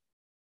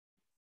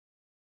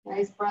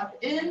 Nice breath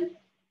in,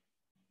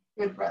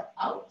 good breath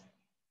out.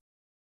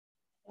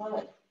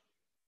 Good.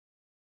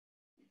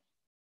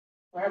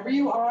 Wherever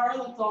you are,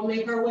 let's all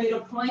make our way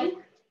to plank.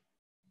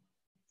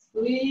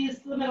 Squeeze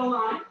the middle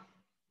line.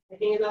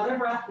 Taking another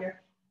breath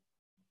here.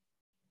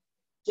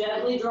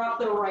 Gently drop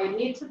the right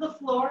knee to the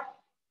floor.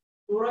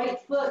 Right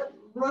foot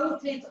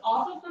rotates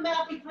off of the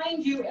mat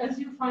behind you as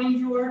you find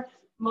your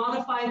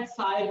modified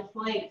side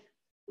plank.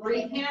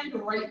 Right hand,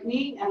 right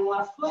knee, and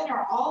left foot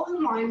are all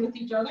in line with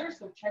each other,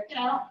 so check it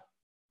out.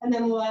 And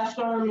then left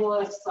arm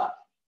lifts up.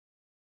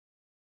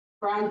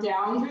 Ground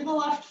down through the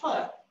left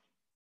foot.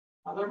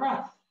 Another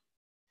breath.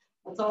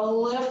 Let's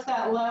all lift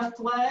that left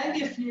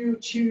leg if you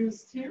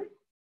choose to.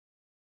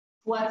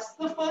 Flex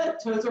the foot,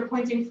 toes are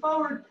pointing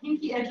forward,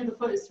 pinky edge of the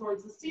foot is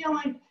towards the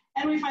ceiling,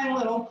 and we find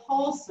little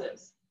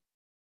pulses.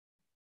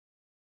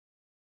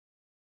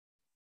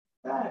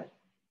 Good.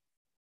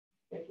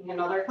 Taking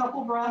another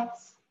couple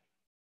breaths,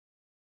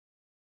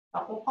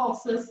 couple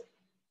pulses.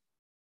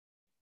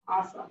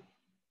 Awesome.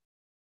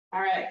 All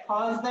right,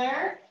 pause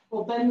there.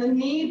 We'll bend the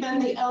knee,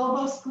 bend the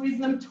elbow, squeeze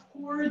them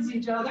towards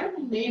each other.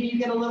 Maybe you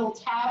get a little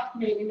tap,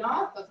 maybe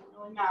not, doesn't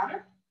really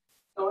matter.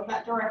 Go in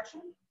that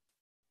direction.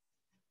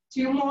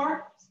 2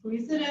 more,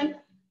 squeeze it in.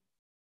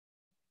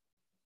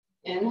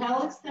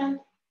 Inhale, extend.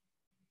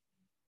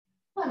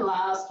 And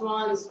last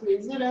one,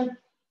 squeeze it in.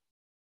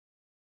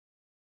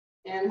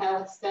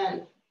 Inhale,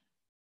 extend.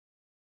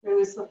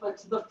 Release the foot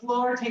to the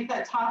floor. Take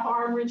that top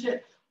arm, reach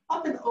it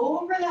up and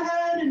over the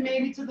head and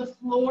maybe to the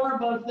floor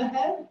above the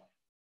head.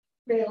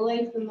 Create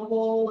length in the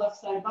whole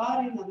left side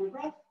body. Another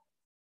breath.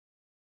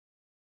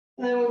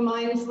 And then we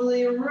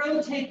mindfully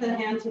rotate the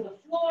hand to the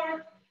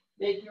floor.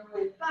 Make your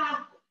way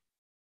back.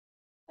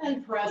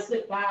 And press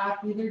it back,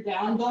 either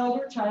down dog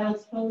or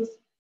child's pose.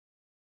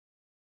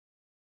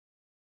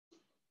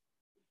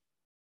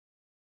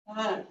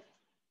 Good.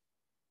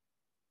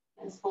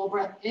 Nice full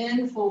breath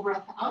in, full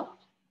breath out.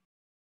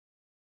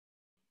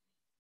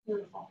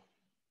 Beautiful.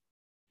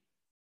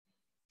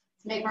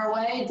 Let's make our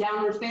way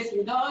downward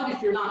facing dog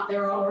if you're not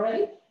there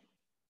already.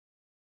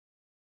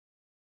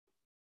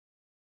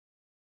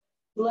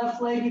 Left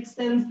leg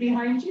extends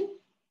behind you.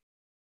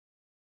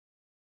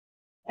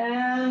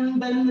 And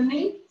bend the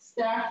knee,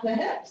 stack the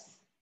hips.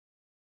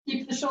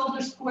 Keep the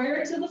shoulders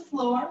square to the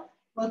floor.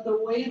 Let the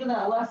weight of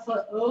that left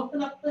foot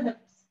open up the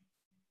hips.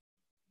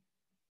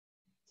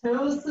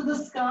 Toes to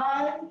the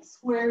sky,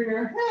 square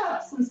your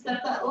hips and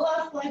step that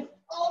left leg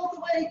all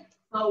the way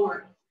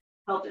forward.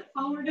 Help it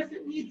forward if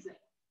it needs it.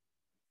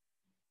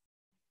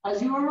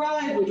 As you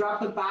arrive, we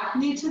drop the back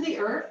knee to the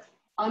earth,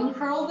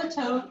 uncurl the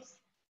toes.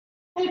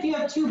 And if you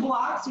have 2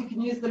 blocks, you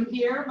can use them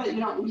here, but you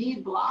don't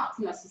need blocks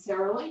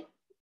necessarily.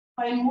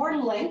 Find more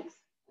length,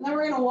 and then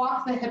we're going to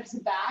walk the hips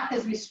back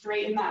as we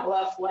straighten that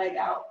left leg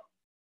out.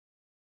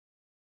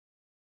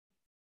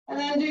 And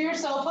then do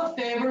yourself a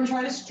favor and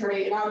try to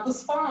straighten out the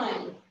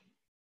spine.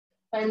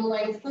 Find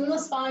length in the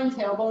spine,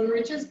 tailbone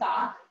reaches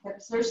back,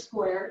 hips are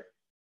squared.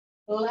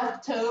 The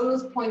left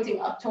toes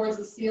pointing up towards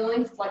the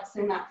ceiling,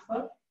 flexing that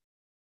foot.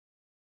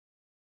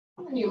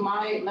 And you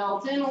might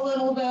melt in a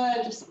little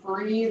bit, just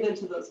breathe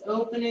into those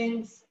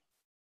openings.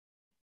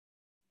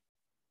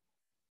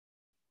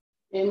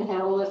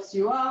 Inhale lifts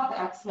you up,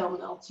 exhale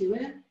melts you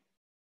in.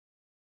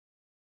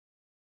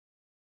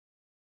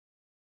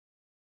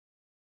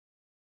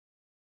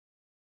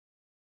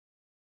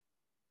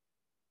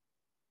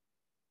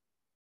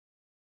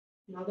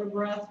 Another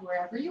breath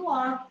wherever you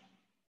are.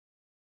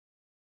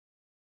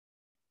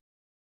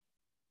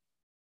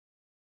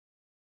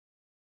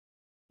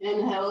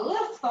 Inhale,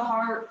 lift the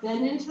heart,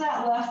 bend into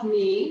that left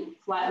knee,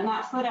 flatten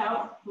that foot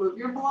out, move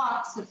your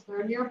blocks if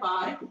they're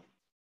nearby,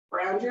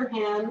 ground your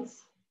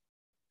hands,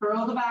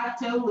 curl the back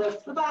toe,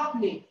 lift the back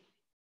knee.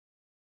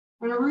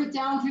 I'm gonna root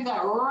down through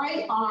that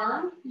right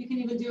arm. You can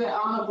even do it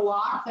on the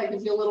block, that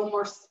gives you a little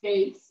more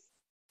space.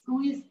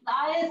 Squeeze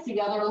thighs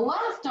together,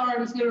 left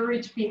arm is gonna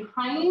reach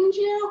behind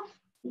you,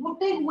 a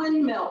big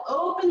windmill,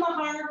 open the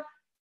heart,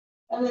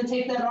 and then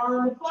take that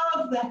arm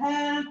above the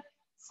head,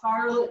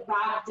 spiral it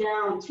back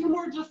down. Two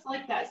more just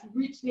like that. So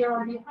reach the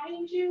arm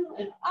behind you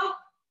and up.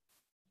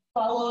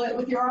 Follow it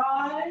with your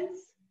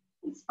eyes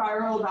and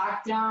spiral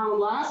back down.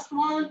 Last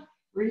one,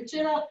 reach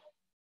it up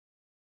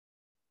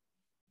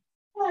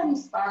and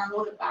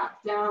spiral it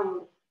back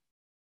down.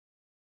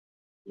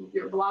 Move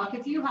your block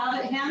if you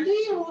have it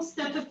handy, and we'll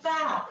step it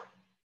back.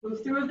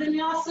 Move through a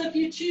vinyasa if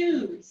you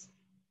choose.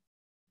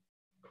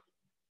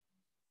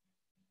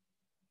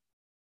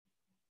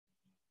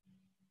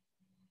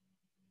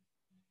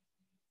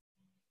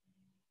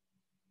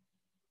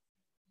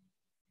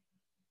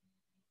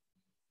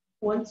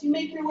 Once you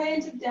make your way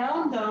into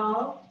down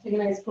dog, take a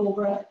nice full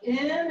breath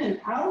in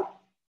and out.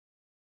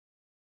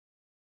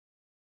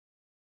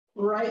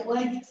 Right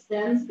leg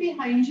extends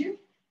behind you.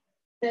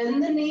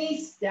 Bend the knee,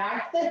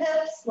 stack the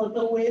hips, let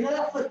the weight of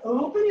that foot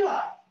open you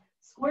up.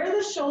 Square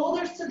the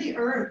shoulders to the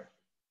earth.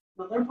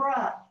 Another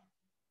breath.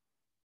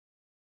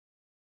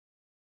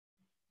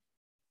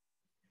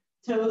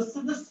 Toes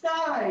to the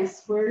sky,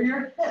 square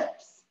your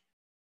hips.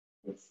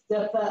 Let's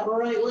step that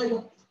right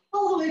leg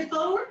all the way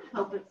forward,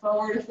 help it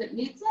forward if it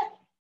needs it.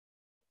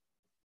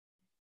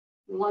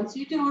 Once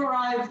you do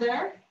arrive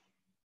there,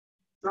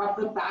 drop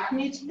the back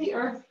knee to the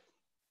earth.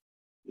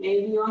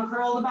 Maybe you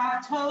uncurl the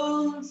back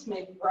toes,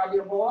 maybe grab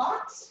your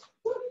blocks,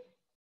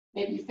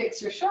 maybe you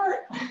fix your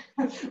shirt.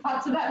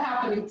 Lots of that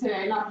happening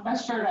today, not the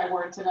best shirt I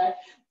wore today.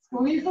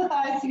 Squeeze the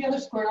thighs together,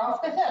 square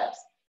off the hips.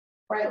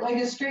 Right leg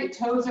is straight,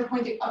 toes are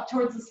pointing up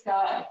towards the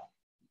sky.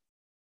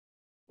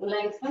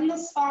 Lengthen the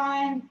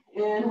spine,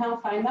 inhale,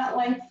 find that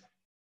length.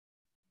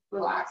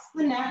 Relax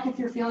the neck. If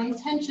you're feeling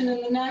tension in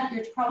the neck,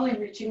 you're probably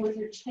reaching with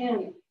your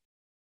chin.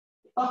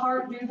 The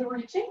heart do the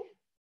reaching.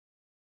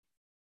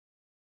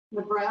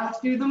 The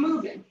breath do the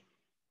moving.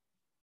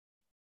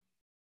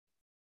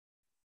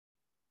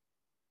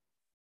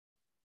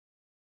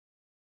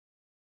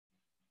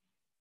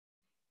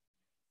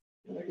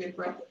 Another good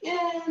breath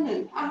in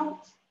and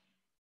out.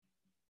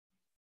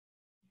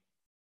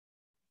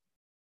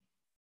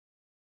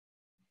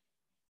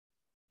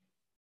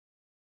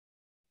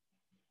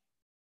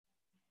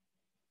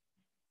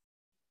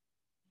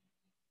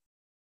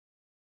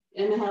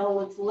 Inhale,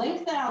 let's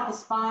lengthen out the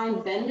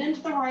spine, bend into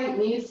the right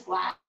knee,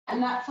 flatten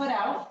that foot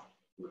out.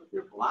 Move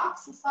your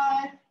blocks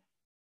aside.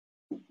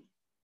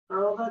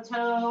 Curl the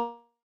toe,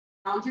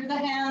 down through the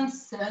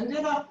hands, send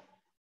it up,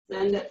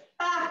 send it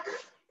back,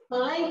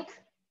 plank.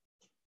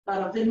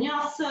 Got a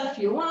vinyasa if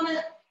you want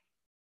it.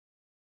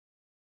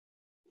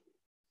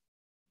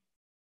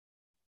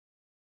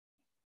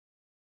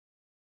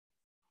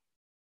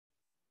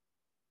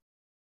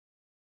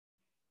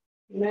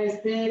 Nice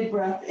big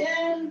breath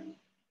in,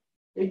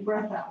 big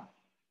breath out.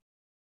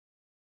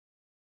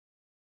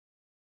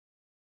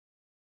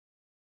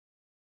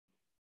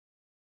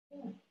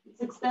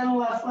 Let's extend the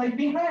left leg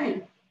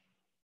behind.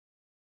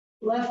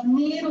 Left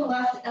knee to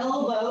left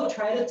elbow,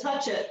 try to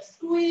touch it.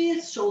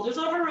 Squeeze, shoulders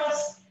over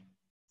wrists,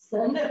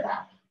 send it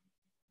back.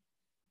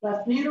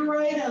 Left knee to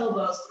right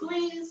elbow,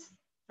 squeeze,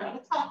 try to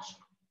touch,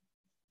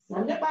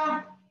 send it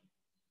back.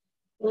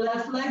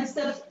 Left leg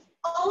steps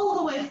all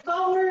the way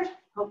forward,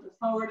 help it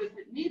forward if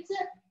it needs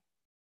it.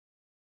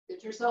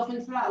 Get yourself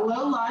into that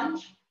low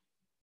lunge.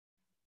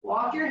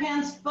 Walk your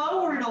hands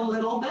forward a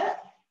little bit.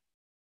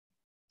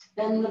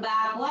 Bend the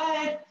back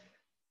leg.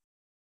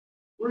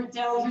 Root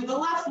down through the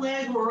left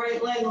leg,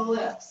 right leg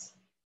lifts.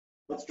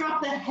 Let's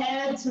drop the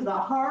head to the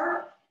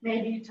heart.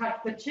 Maybe you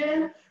tuck the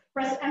chin.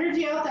 Press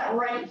energy out that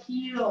right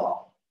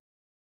heel.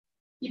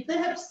 Keep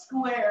the hips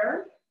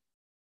square.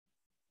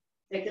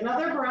 Take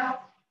another breath.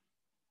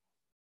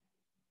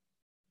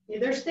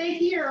 Either stay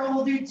here or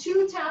we'll do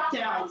 2 tap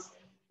downs.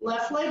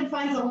 Left leg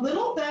finds a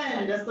little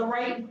bend as the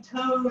right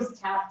toes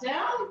tap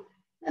down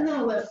and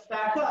then lift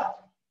back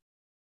up.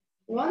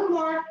 One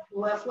more.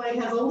 Left leg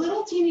has a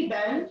little teeny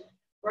bend.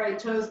 Right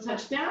toes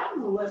touch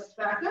down, lift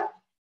back up.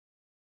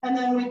 And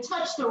then we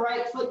touch the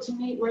right foot to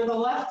meet where the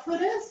left foot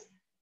is.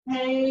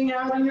 Hang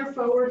out in your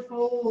forward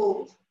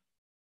fold.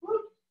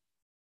 Whoop.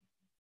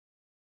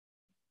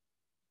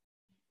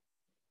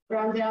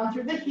 Ground down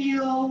through the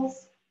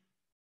heels.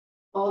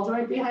 Ball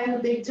joint behind the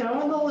big toe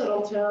and the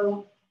little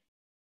toe.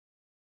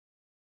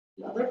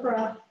 Another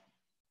breath.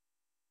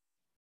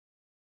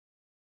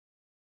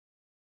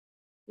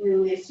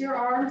 Release your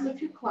arms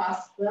if you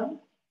clasp them.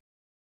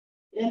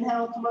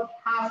 Inhale, come up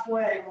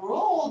halfway.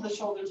 Roll the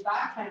shoulders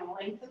back, kind of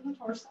lengthen the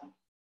torso.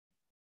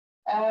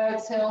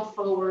 Exhale,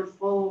 forward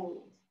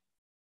fold.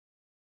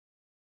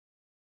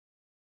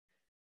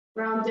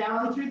 Ground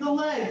down through the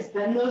legs.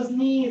 Bend those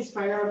knees.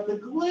 Fire up the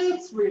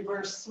glutes.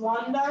 Reverse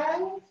swan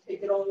dive.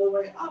 Take it all the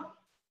way up.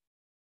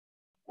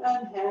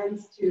 And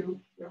hands to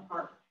your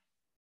heart.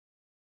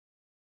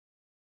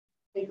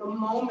 Take a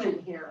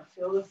moment here.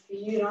 Feel the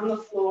feet on the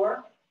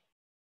floor.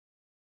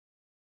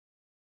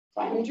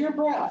 Find your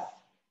breath.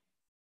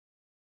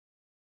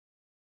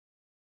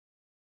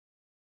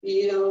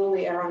 Feel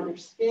the air on your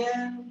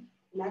skin.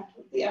 Connect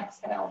with the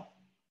exhale.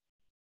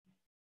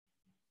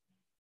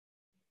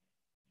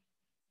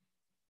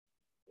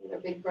 Take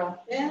a big breath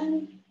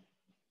in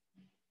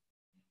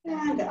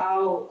and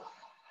out.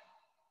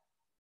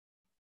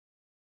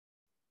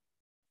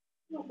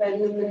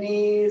 Bend in the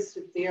knees,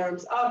 sweep the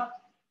arms up.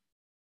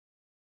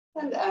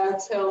 And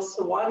exhale,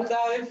 swan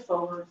dive,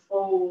 forward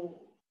fold.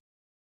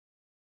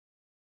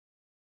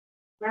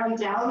 Ground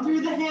down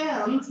through the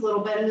hands,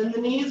 little bend in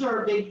the knees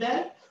or a big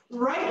bend.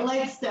 Right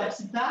leg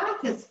steps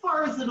back as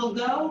far as it'll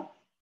go.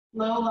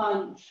 Low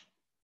lunge.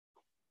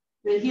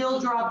 The heel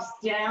drops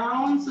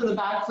down so the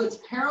back foot's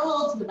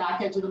parallel to the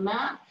back edge of the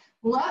mat.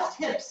 Left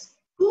hip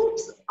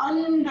scoops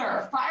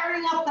under,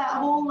 firing up that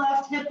whole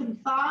left hip and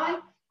thigh.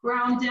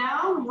 Ground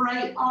down,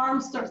 right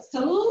arm starts to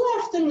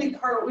lift and we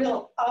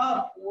cartwheel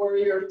up,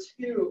 warrior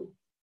two.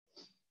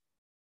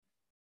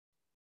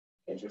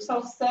 Get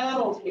yourself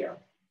settled here.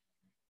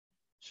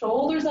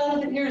 Shoulders out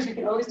of the ears. You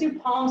can always do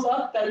palms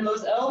up, bend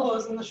those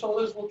elbows and the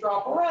shoulders will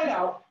drop right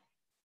out.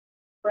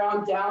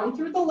 Ground down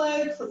through the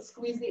legs. Let's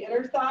squeeze the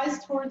inner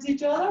thighs towards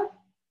each other.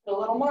 A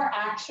little more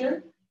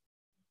action.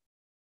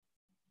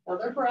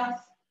 Another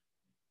breath.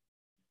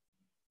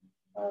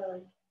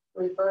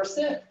 Reverse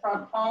it.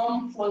 Front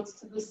palm floats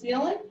to the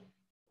ceiling.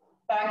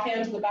 Back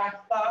hand to the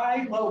back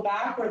thigh, low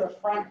back or the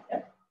front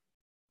hip.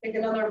 Take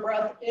another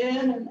breath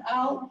in and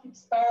out. Keep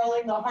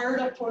spiraling the heart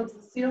up towards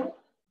the ceiling.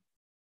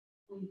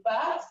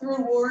 Back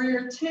through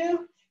warrior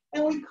two.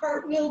 And we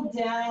cartwheel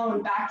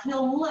down. Back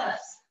heel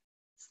lifts.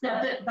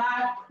 Step it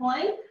back,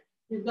 plank.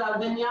 We've got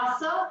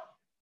vinyasa.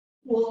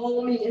 We'll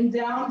only in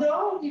down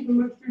dog. You can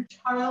move through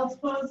child's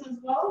pose as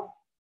well.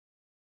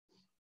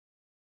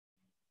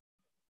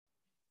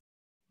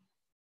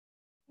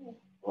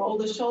 Roll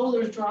the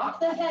shoulders, drop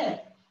the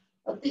head.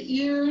 Let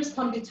the ears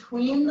come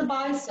between the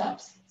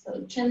biceps. So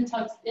the chin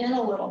tucks in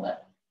a little bit.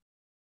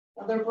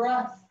 Another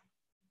breath.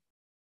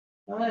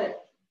 Good.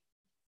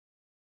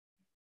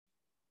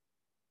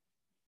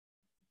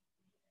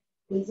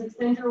 Please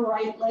extend your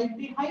right leg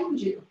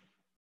behind you.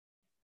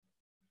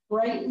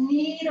 Right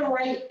knee to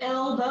right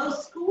elbow,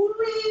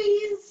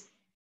 squeeze.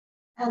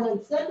 And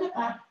then send it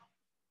back.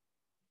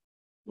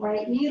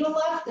 Right knee to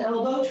left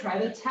elbow, try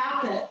to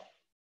tap it.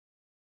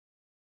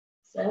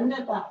 Send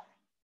it back.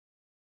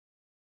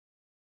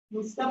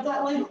 And step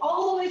that leg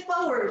all the way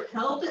forward.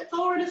 Help it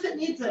forward if it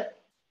needs it.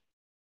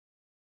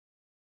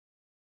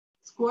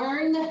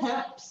 Squaring the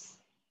hips.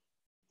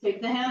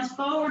 Take the hands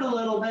forward a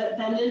little bit.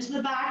 Bend into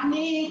the back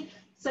knee.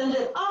 Send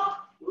it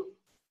up.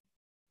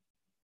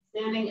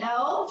 Standing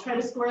L. Try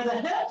to square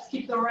the hips.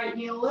 Keep the right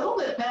knee a little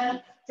bit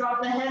bent.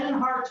 Drop the head and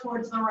heart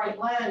towards the right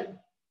leg.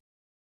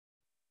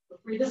 Feel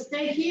free to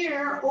stay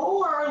here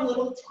or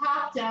little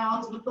tap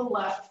downs with the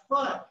left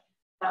foot.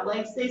 That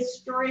leg stays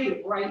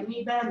straight, right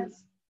knee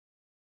bends.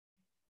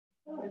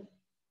 Good.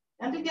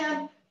 And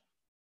again.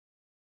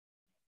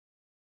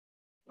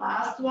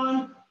 Last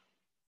one.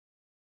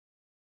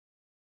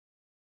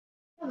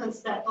 And then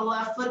step the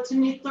left foot to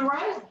meet the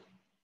right.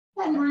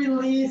 And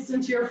release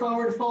into your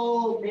forward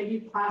fold, maybe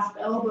clasp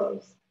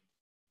elbows.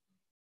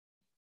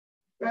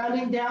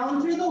 Grounding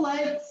down through the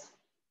legs.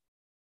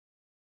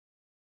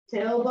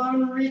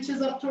 Tailbone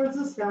reaches up towards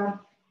the sky.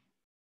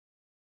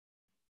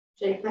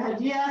 Shake the head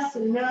yes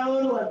and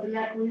no to let the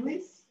neck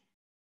release.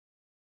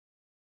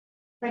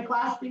 By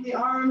clasping the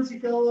arms, you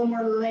feel a little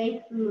more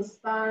length in the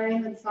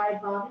spine and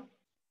side body.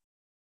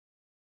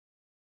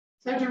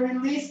 Start to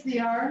release the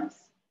arms.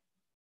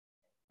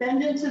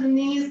 Bend into the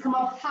knees, come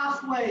up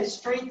halfway,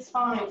 straight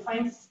spine,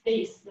 find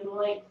space and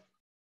length.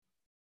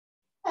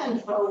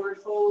 And forward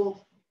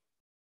fold.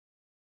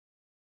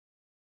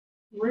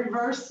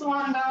 Reverse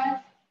swan dive.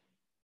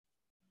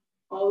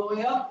 All the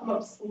way up, come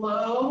up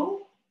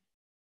slow.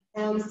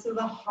 Hands to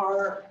the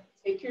heart.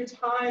 Take your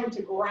time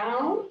to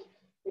ground.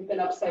 We've been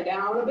upside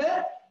down a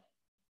bit.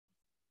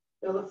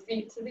 Feel the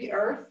feet to the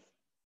earth.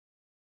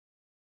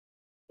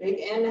 Big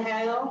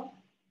inhale.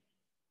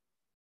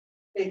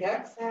 Big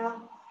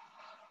exhale.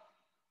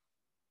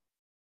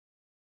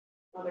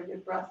 Another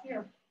good breath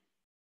here.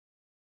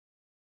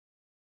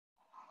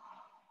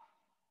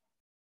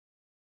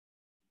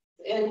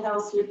 Inhale,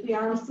 sweep the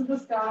arms to the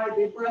sky.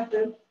 Big breath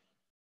in.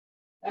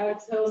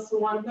 Exhale,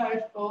 swan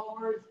dive,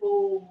 forward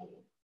fold.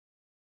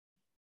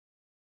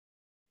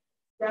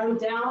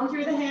 Ground down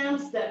through the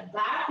hands, step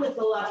back with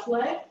the left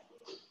leg.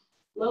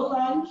 Low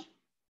lunge.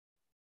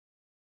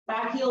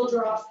 Back heel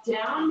drops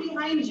down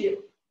behind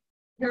you.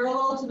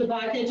 Parallel to the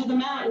back edge of the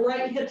mat,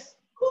 right hip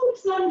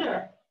scoops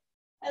under.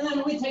 And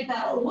then we take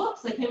that,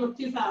 whoops, I came up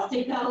too fast.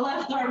 Take that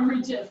left arm,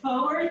 reach it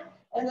forward,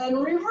 and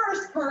then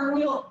reverse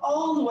cartwheel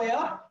all the way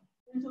up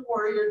into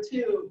warrior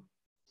two.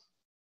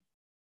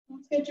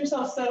 Let's get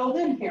yourself settled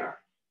in here.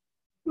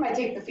 You might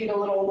take the feet a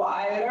little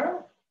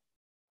wider.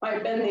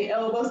 Might bend the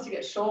elbows to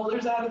get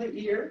shoulders out of the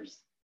ears.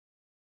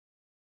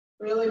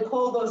 Really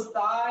pull those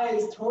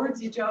thighs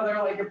towards each other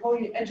like you're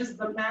pulling the edges of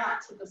the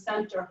mat to the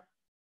center.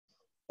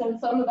 Send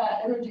some of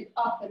that energy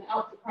up and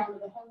out the crown of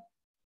the head.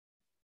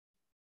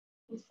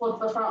 Let's flip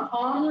the front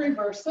palm,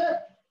 reverse it.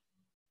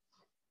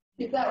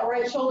 Keep that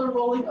right shoulder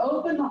rolling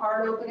open, the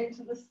heart opening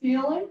to the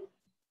ceiling.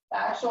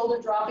 Back shoulder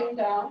dropping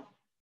down.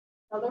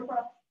 Another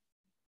breath.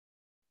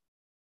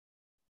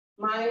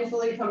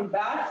 Mindfully come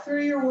back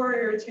through your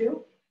warrior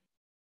two.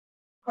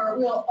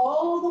 Cartwheel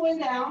all the way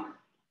down.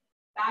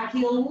 Back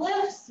heel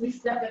lifts, we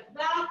step it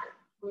back.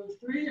 Move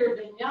through your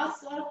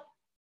vinyasa.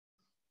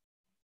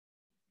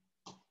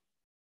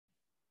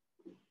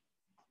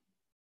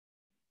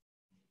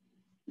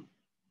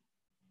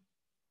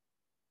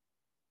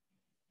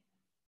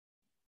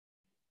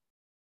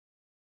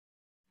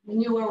 When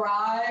you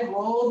arrive,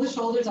 roll the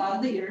shoulders out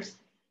of the ears.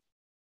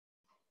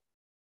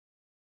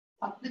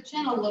 Tuck the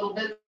chin a little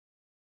bit.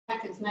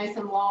 Neck is nice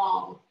and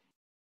long.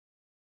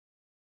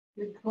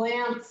 Your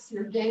glance,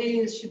 your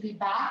gaze should be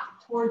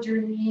back towards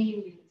your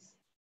knees.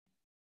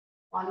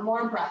 One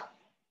more breath.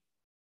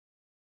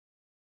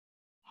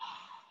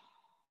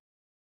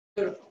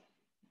 Beautiful.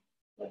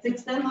 Let's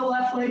extend the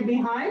left leg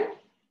behind.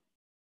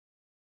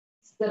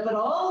 Step it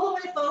all the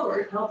way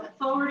forward. Help it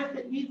forward if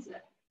it needs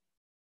it.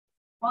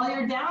 While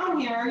you're down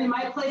here, you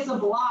might place a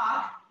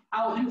block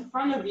out in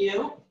front of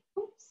you.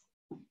 Oops.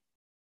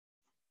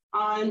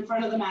 In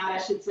front of the mat, I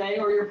should say,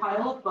 or your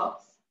pile of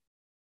books.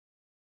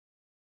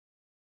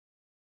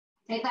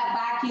 Take that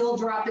back heel,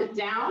 drop it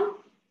down.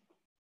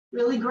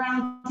 Really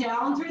ground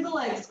down through the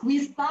legs.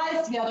 Squeeze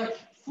thighs together.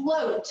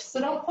 Float. So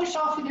don't push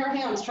off with your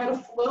hands. Try to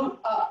float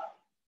up.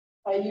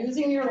 By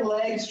using your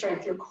leg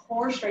strength, your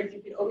core strength,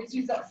 you can always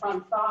use that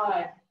front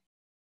thigh.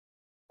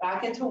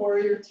 Back into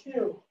warrior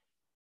two.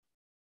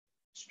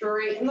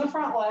 Straighten the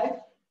front leg.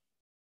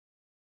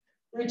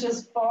 Reach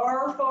as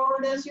far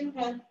forward as you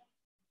can.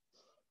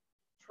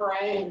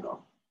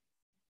 Triangle.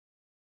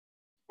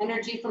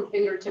 Energy from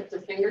fingertip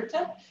to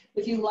fingertip.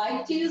 If you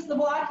like to use the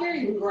block here,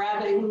 you can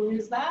grab it and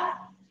use that.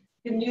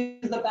 You can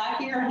use the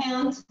back of your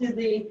hand to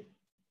the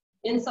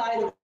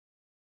inside of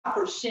the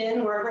or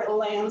shin, wherever it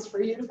lands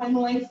for you to find the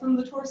length from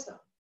the torso.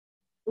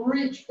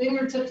 Reach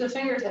fingertip to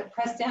fingertip.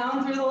 Press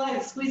down through the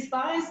legs. Squeeze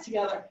thighs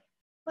together.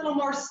 A little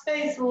more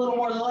space, a little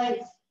more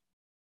length.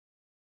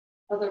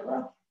 Other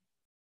breath.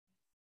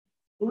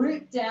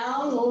 Root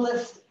down,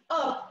 lift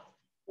up.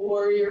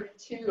 Warrior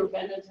two.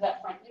 Bend into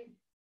that front knee.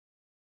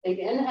 Big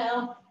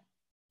inhale,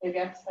 big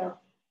exhale.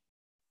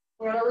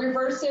 We're going to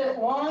reverse it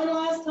one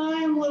last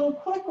time, little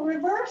quick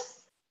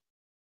reverse.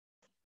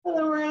 And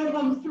then we're going to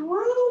come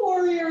through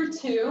warrior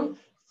two,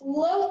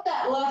 float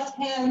that left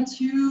hand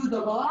to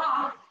the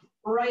block,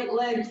 right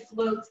leg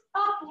floats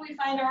up, we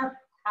find our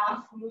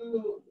half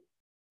move.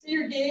 So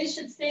your gaze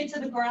should stay to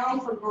the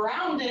ground for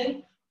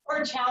grounding,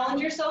 or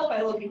challenge yourself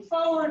by looking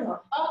forward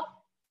or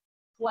up.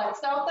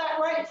 Flex out that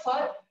right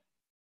foot.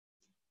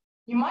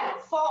 You might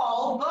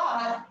fall,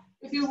 but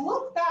if you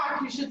look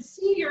back, you should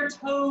see your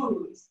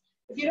toes.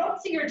 If you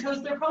don't see your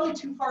toes, they're probably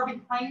too far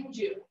behind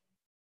you.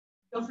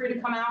 Feel free to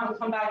come out and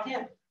come back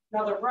in.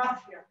 Another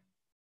breath here.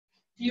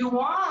 If you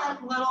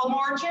want a little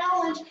more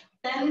challenge,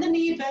 bend the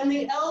knee, bend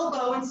the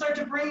elbow, and start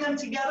to bring them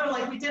together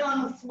like we did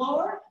on the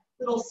floor.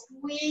 Little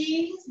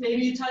squeeze,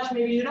 maybe you touch,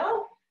 maybe you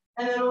don't.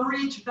 And then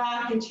reach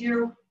back into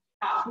your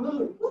half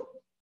move.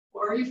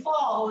 Or you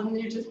fall and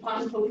you just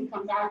mindfully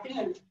come back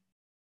in.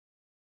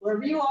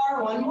 Wherever you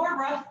are, one more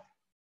breath.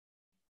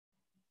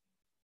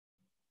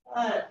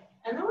 And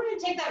then we're going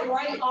to take that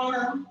right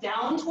arm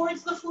down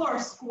towards the floor.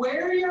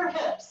 Square your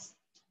hips.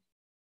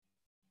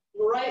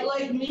 Right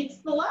leg meets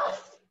the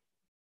left.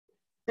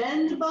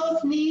 Bend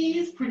both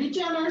knees pretty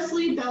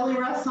generously. Belly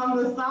rests on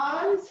the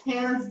thighs.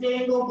 Hands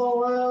dangle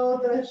below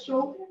the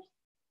shoulders.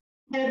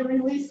 Head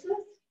releases.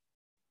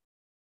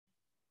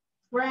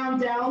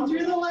 Ground down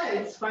through the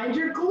legs. Find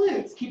your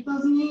glutes. Keep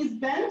those knees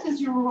bent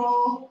as you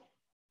roll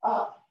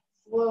up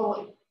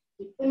slowly.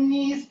 Keep the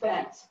knees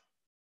bent.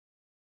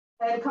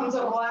 Head comes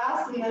up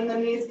last, and then the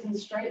knees can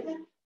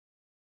straighten.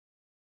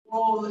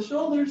 Roll the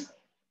shoulders.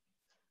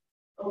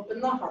 Open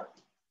the heart.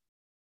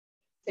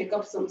 Take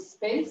up some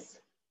space.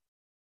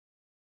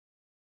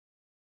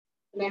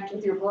 Connect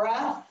with your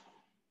breath.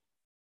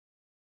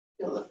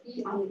 Feel the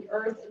feet on the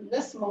earth in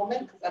this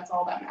moment, because that's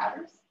all that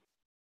matters.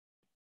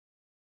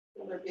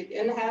 Another big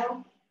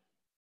inhale.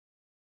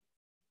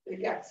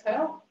 Big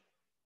exhale.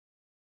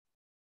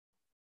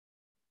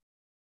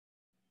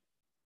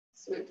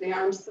 Sweep the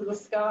arms to the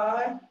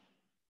sky.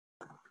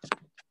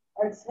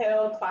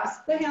 Exhale,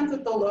 clasp the hands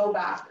at the low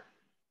back.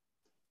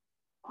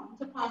 Palm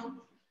to palm.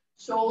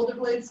 Shoulder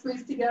blades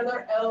squeeze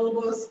together,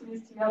 elbows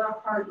squeeze together,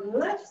 heart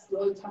lift,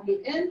 slow tummy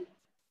in.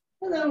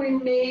 And then we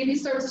maybe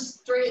start to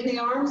straighten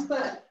the arms,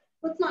 but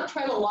let's not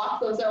try to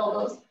lock those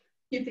elbows.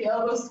 Keep the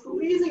elbows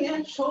squeezing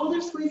in,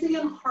 shoulders squeezing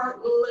in,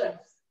 heart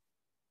lifts.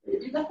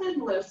 Maybe the head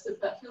lifts if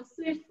that feels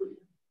safe for you.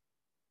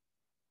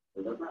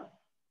 For the breath.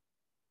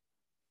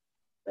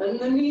 Bend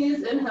the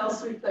knees, inhale,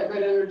 sweep that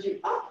good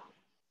energy up.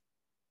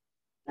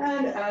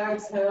 And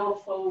exhale,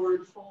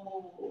 forward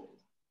fold.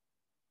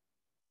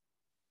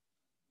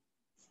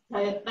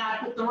 Step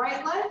back with the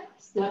right leg,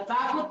 step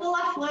back with the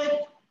left leg.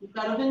 You've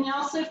got a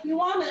vinyasa if you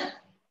want it.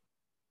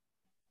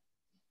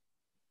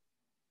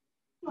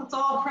 Let's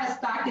all press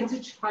back into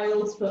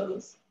child's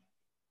pose.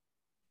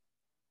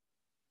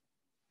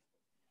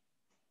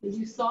 As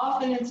you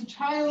soften into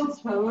child's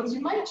pose,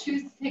 you might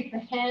choose to take the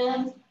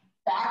hands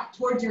back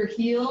towards your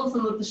heels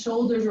and let the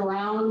shoulders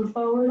round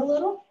forward a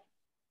little.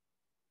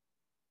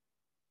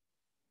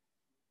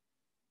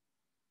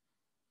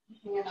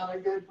 Taking another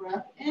good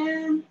breath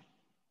in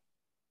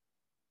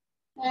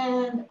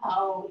and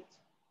out.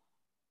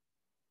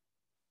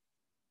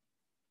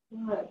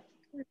 Good.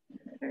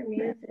 Our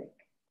music.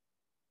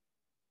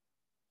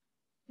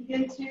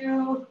 Begin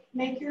to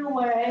make your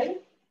way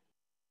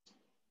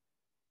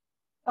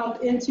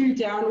up into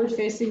downward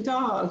facing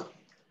dog.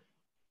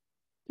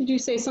 Did you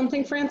say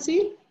something,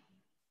 Francine?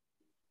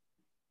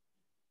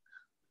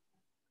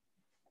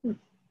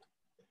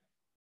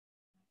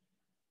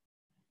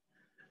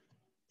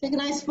 Take a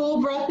nice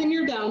full breath in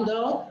your down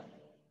dog.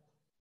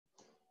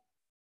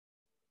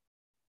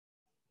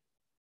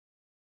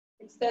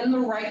 Extend the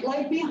right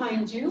leg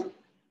behind you.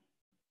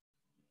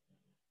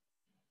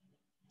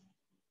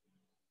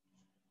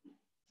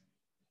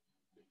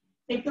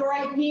 Take the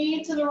right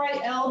knee to the right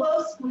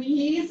elbow,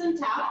 squeeze and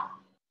tap.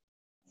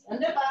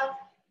 Send it back.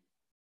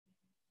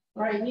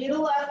 Right knee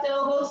to left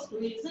elbow,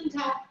 squeeze and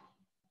tap.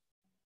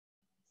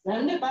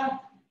 Send it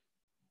back.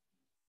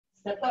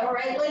 Step that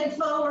right leg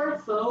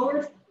forward,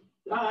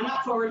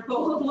 not forward,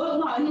 forward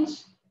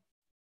lunge.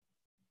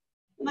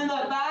 And then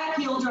that back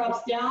heel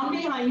drops down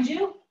behind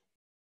you.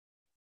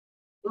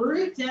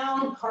 Root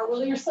down,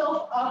 cartwheel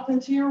yourself up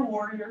into your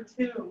warrior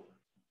two.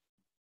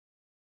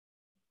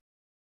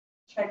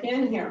 Check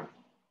in here.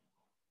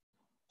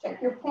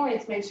 Check your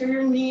points. Make sure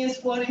your knee is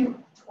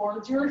floating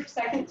towards your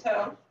second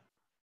toe.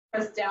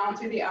 Press down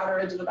through the outer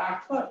edge of the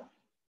back foot.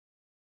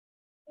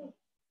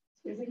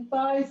 Squeezing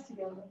thighs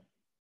together.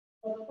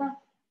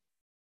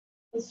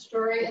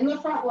 Straighten the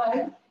front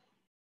leg.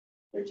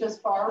 Reach as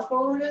far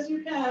forward as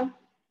you can.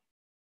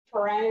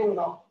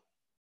 Triangle.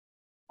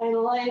 And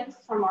length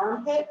from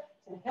armpit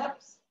to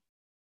hips.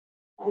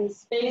 And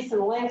space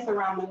and length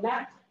around the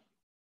neck.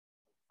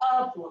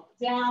 Up, look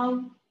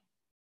down.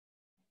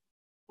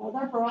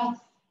 Another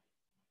breath.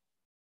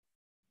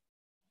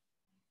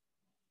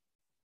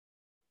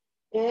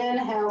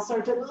 Inhale,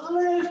 start to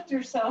lift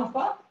yourself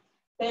up.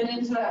 Bend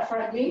into that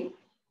front knee.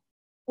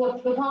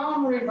 Flip the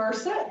palm,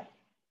 reverse it.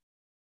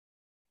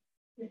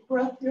 Deep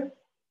breath here.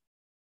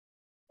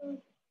 And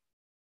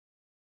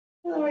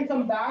then we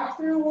come back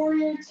through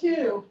warrior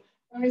two.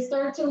 When we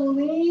start to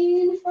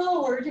lean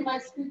forward, you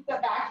might scoop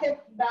the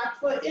back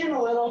foot in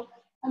a little,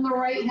 and the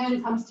right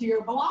hand comes to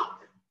your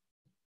block.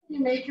 You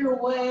make your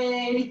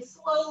way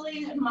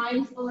slowly and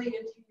mindfully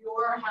into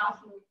your half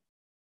movement.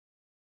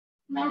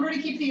 Remember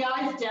to keep the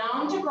eyes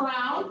down to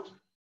ground.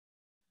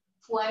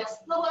 Flex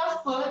the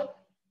left foot.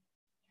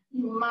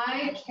 You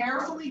might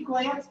carefully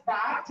glance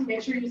back to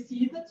make sure you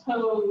see the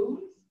toes.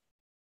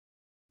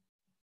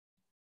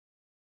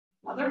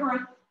 Another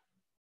breath.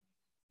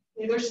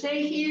 Either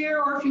stay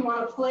here, or if you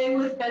want to play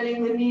with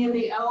bending the knee and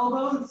the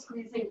elbow and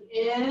squeezing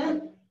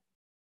in.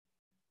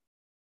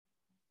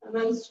 And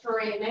then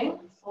straightening,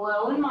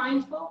 slow and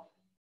mindful.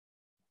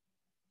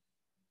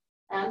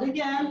 And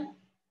again.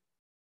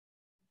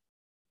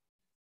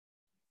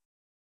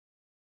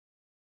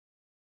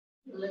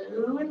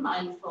 Slow and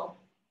mindful.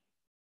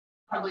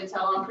 Probably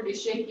tell I'm pretty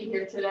shaky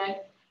here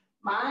today.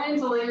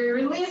 Mindfully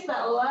release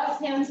that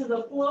left hand to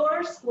the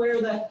floor,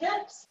 square the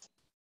hips.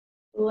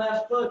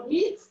 Left foot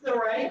meets the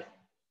right.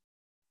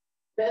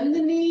 Bend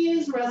the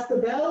knees, rest the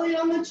belly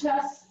on the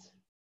chest.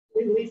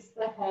 Release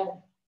the head.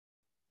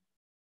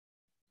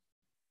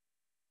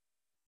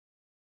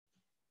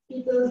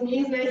 Keep those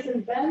knees nice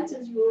and bent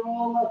as you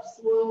roll up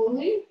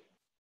slowly.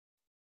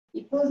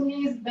 Keep those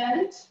knees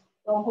bent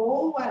the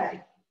whole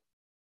way.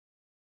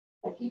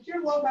 Now keep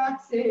your low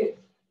back safe.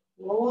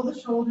 Roll the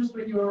shoulders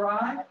when you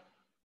arrive.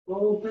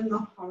 Open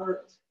the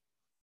heart.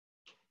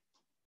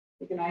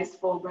 Take a nice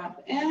full breath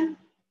in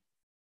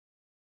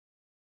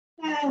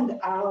and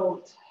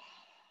out.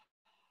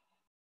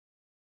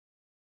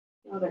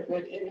 Another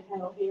good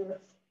inhale here.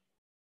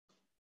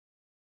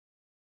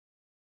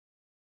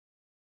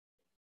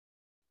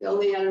 Feel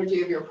the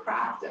energy of your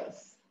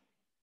practice.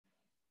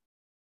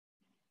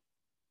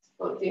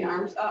 Float the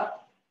arms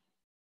up.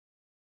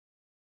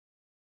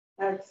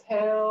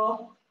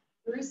 Exhale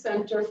through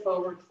center,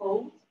 forward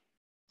fold.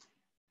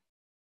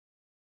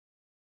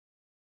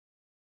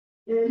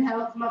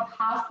 Inhale, come up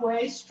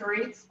halfway,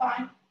 straight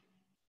spine.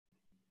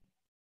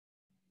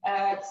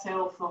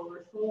 Exhale,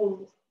 forward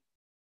fold.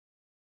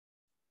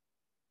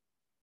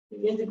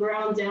 Begin to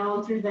ground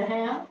down through the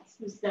hands.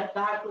 We step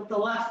back with the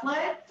left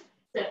leg,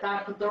 step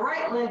back with the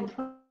right leg.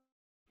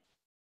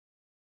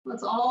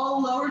 Let's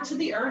all lower to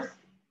the earth.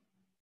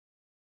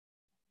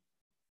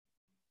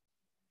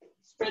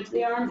 Stretch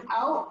the arms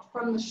out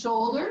from the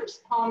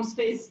shoulders, palms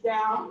face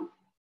down,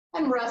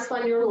 and rest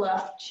on your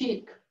left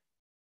cheek.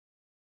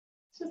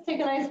 Just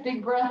take a nice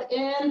big breath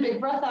in, big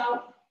breath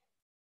out.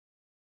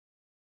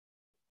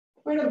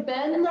 We're going to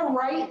bend the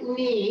right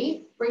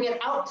knee, bring it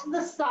out to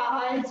the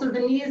side so the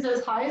knee is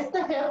as high as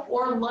the hip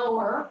or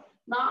lower,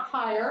 not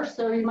higher,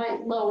 so you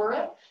might lower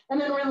it, and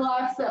then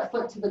relax that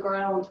foot to the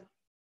ground.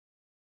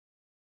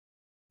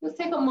 Just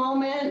take a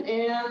moment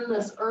in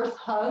this earth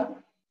hug.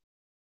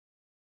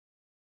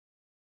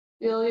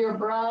 Feel your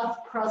breath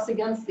press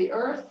against the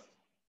earth.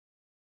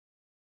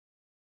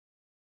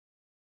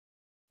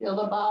 Feel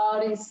the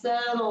body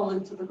settle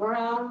into the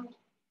ground.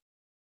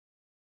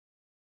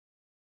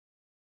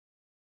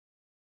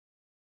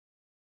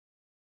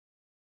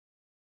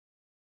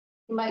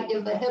 You might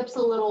give the hips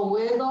a little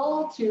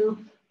wiggle to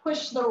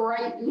push the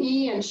right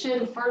knee and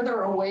shin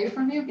further away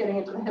from you, getting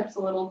into the hips a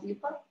little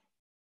deeper.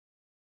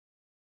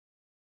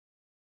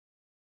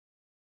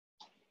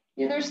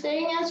 Either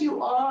staying as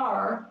you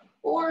are,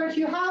 or if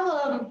you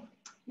have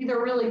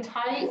either really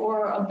tight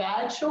or a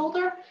bad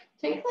shoulder,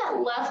 take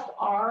that left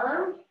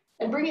arm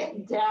and bring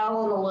it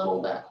down a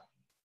little bit.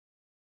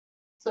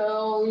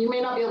 So you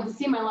may not be able to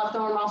see my left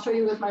arm. I'll show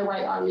you with my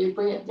right arm. You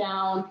bring it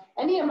down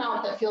any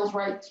amount that feels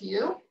right to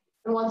you.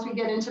 And once we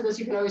get into this,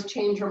 you can always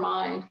change your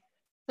mind.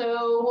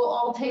 So we'll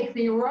all take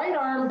the right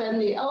arm, bend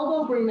the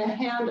elbow, bring the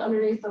hand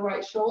underneath the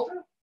right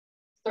shoulder.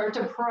 Start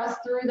to press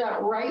through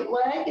that right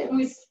leg, and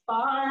we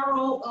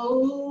spiral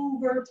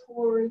over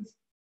towards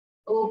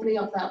opening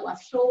up that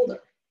left shoulder.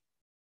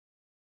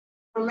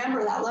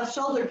 Remember, that left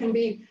shoulder can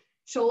be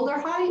shoulder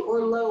height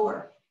or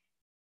lower.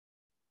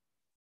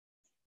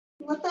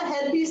 Let the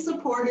head be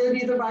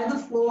supported either by the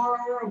floor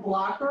or a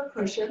block or a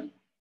cushion.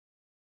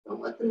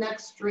 Don't let the neck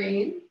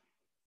strain.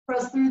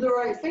 Press through the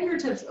right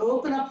fingertips,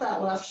 open up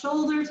that left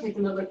shoulder, take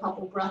another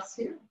couple breaths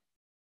here.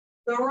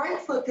 The right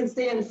foot can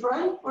stay in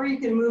front, or you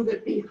can move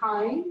it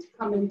behind,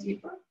 come in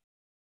deeper.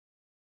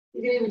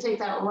 You can even take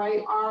that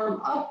right arm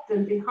up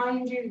and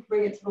behind you,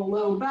 bring it to the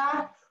low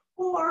back,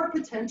 or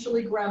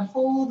potentially grab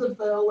hold of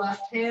the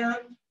left hand.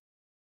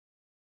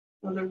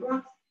 Another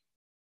breath.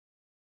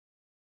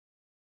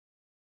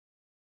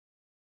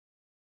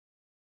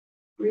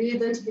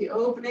 Breathe into the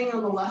opening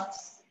on the left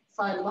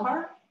side of the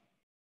heart.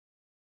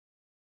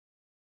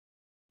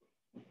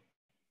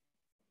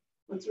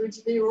 Let's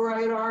reach the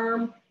right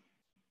arm.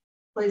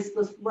 Place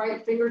the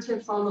right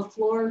fingertips on the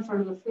floor in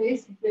front of the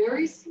face.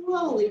 Very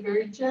slowly,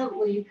 very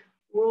gently,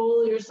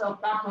 roll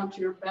yourself back onto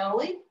your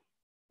belly.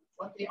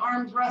 Let the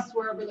arms rest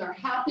wherever they're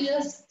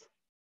happiest.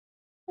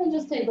 And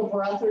just take a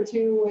breath or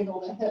two,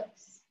 wiggle the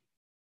hips.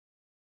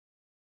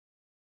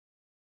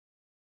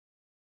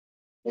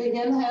 Big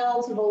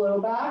inhale to the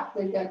low back,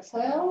 big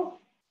exhale.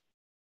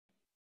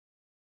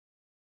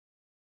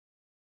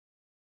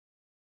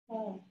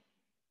 Okay.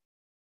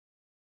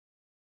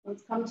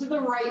 Let's come to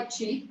the right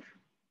cheek.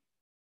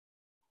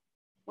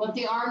 Let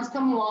the arms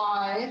come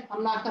wide.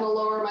 I'm not going to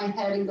lower my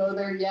head and go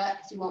there yet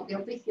because you won't be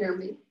able to hear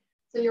me.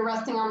 So you're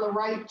resting on the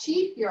right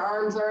cheek. Your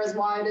arms are as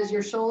wide as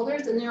your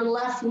shoulders, and your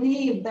left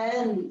knee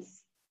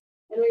bends.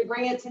 And we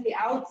bring it to the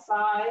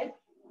outside,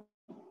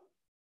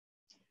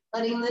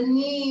 letting the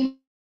knee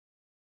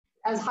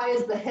as high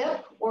as the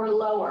hip or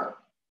lower.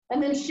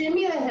 And then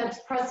shimmy the hips,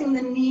 pressing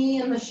the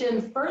knee and the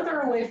shin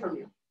further away from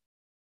you.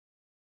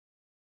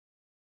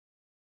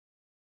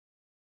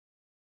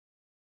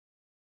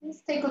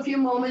 Just take a few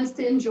moments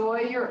to enjoy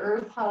your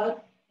earth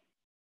hug.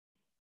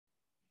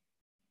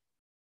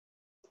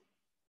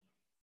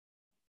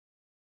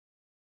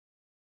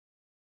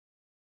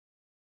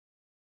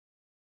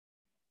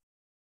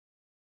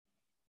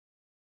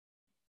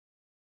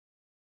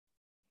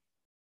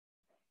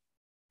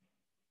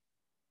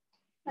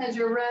 As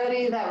you're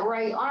ready, that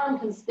right arm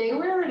can stay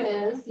where it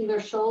is, either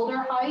shoulder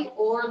height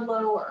or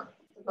lower.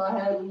 So go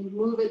ahead and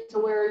move it to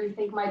where you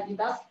think might be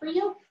best for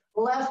you.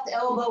 Left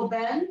elbow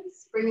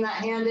bends, bring that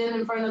hand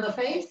in front of the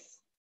face,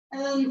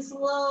 and then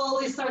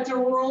slowly start to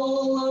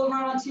roll over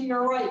onto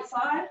your right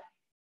side.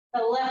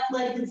 The left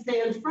leg can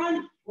stay in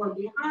front or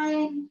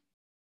behind.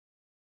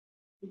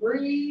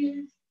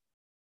 Breathe.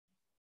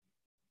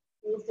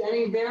 Move to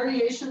any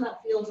variation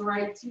that feels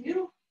right to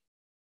you.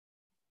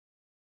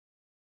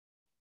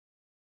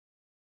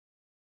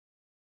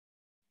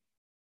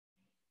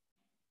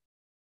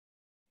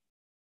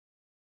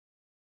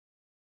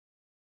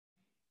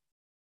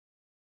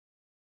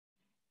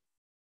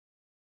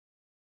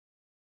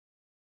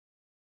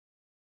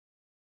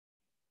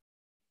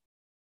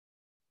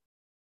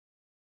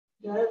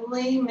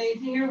 Gently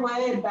making your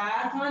way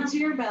back onto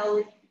your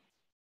belly.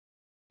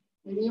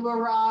 When you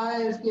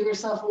arrive, give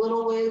yourself a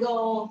little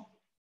wiggle.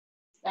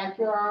 Stack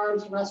your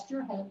arms, rest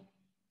your head.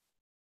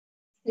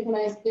 Take a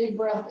nice big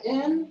breath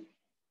in.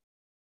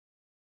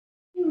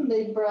 And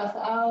big breath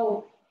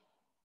out.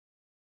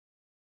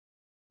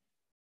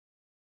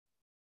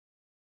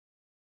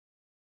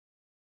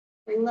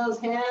 Bring those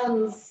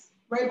hands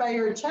right by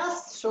your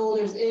chest,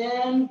 shoulders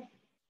in,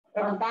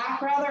 or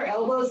back rather,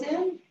 elbows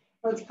in.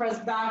 Let's press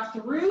back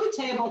through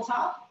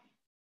tabletop.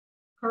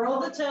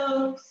 Curl the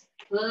toes,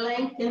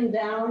 lengthen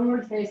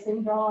downward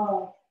facing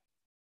dog.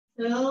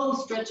 Still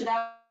stretch it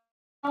out,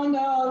 down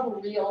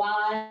dog,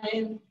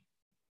 realign.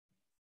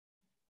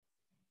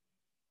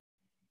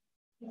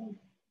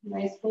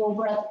 Nice full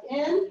breath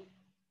in,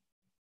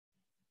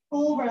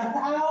 full breath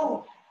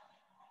out.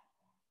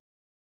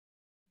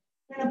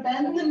 We're gonna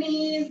bend the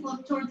knees,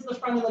 look towards the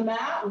front of the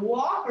mat,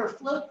 walk or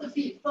flip the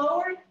feet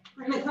forward.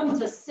 We're gonna come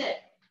to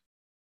sit.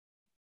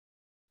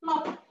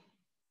 Up.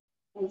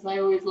 As I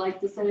always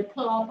like to say,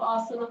 pull-up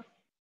asana.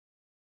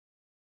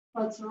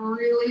 Let's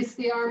release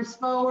the arms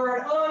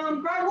forward.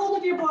 Grab hold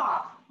of your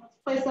block. Let's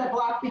place that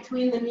block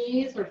between the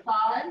knees or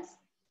thighs.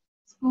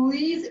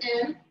 Squeeze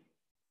in,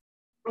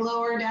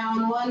 lower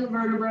down one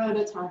vertebra at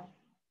a time.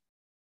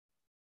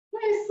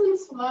 Nice and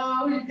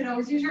slow. You can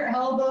always use your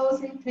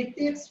elbows and take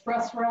the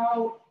express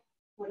route,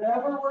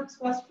 whatever works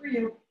best for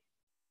you.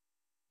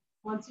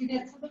 Once you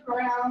get to the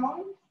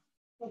ground,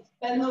 let's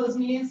bend those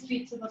knees,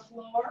 feet to the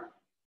floor.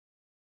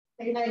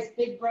 Take a nice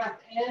big breath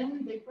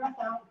in, big breath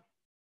out.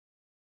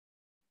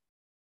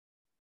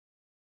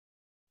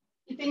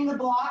 Keeping the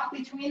block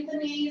between the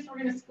knees, we're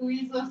going to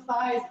squeeze those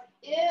thighs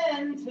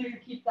in to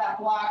keep that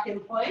block in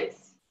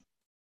place.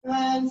 And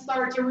then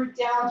start to root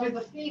down through the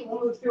feet.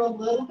 We'll move through a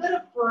little bit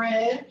of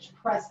bridge,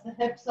 press the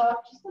hips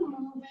up, just a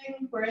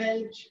moving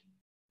bridge.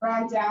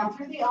 Ground down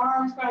through the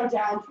arms, ground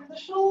down through the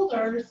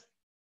shoulders,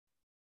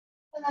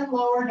 and then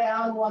lower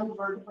down one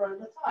vertebra at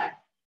a time.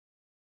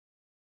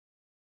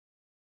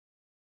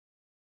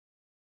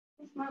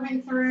 Just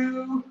moving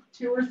through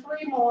 2 or 3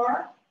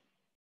 more.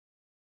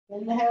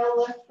 Inhale,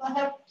 lift the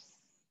hips.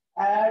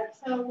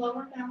 Exhale,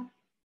 lower down.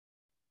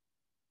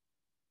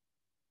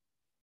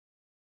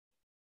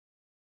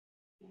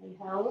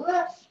 Inhale,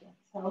 lift.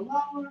 Exhale,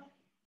 lower.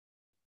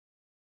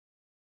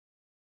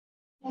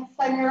 Next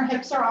time your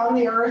hips are on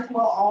the earth,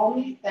 we'll all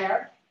meet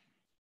there.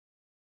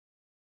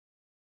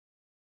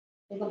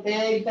 Take a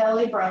big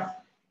belly breath.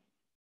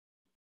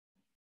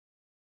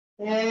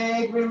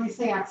 Big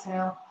releasing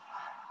exhale.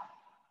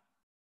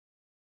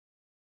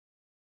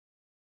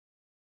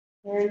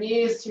 Your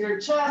knees to your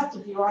chest.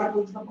 If you want to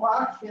move to the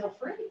block, feel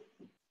free.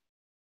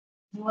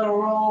 A little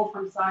roll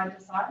from side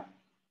to side.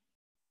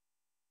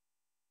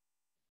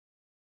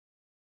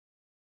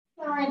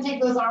 Then we're going to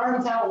take those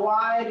arms out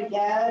wide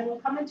again. We'll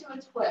come into a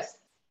twist.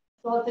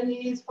 So let the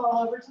knees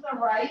fall over to the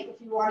right.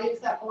 If you want to use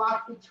that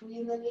block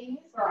between the knees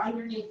or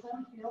underneath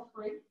them, feel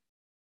free.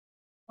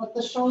 Let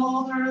the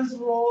shoulders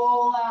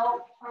roll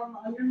out from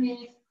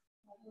underneath,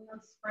 letting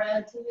them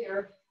spread to the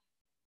earth.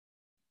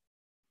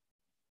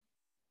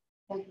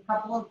 Take a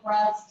couple of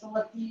breaths to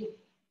let the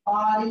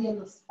body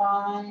and the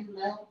spine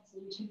melt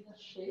into the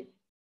shape.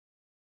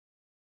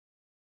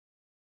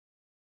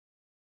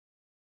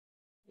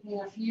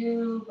 Taking a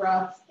few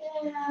breaths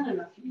in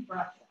and a few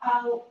breaths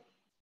out.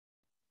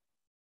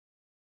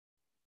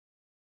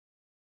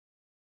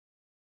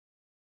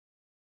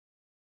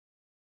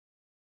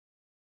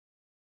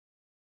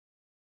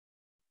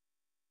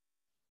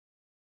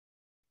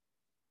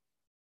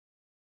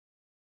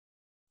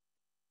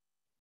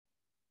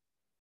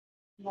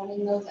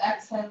 Letting those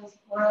exhales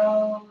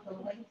grow to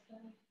lengthen.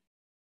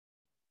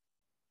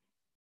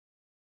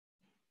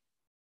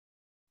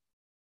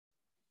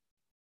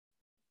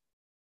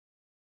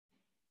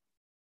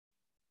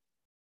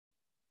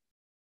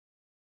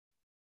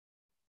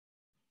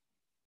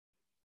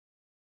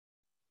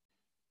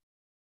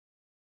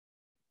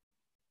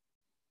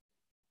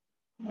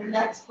 Your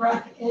next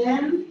breath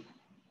in,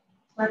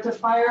 start to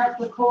fire up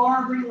the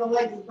core, bring the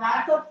legs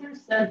back up through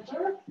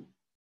center.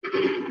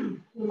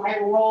 You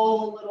might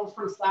roll a little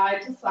from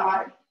side to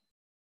side.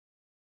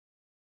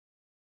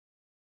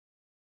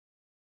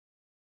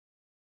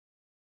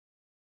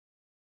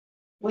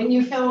 When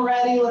you feel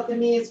ready, let the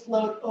knees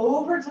float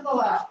over to the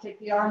left. Take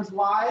the arms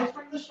wide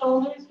from the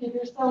shoulders. Give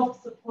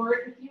yourself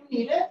support if you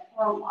need it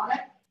or want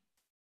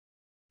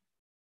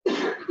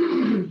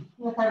it.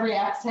 With every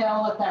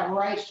exhale, let that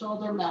right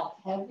shoulder melt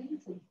heavy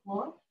to the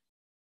floor.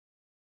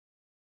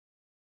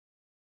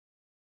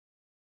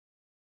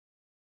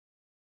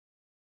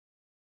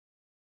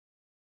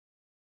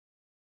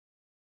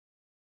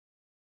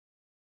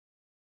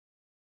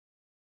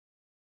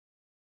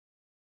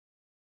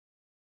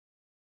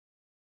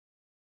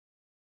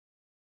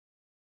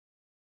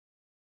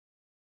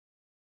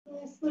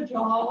 Release the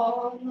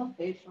jaw and the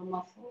facial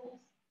muscles.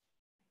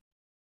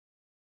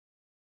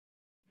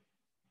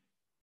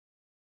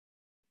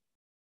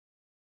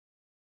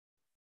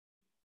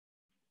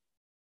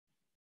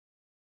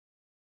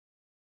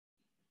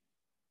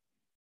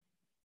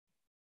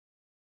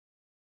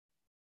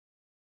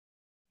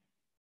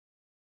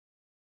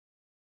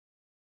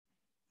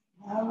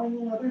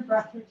 Allowing another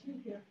breath or two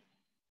here.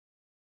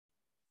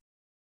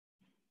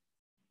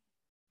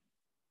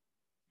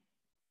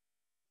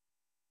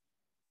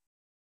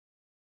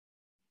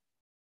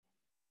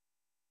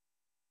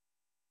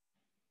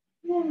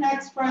 And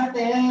next breath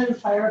in,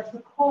 fire up the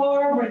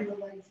core, bring the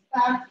legs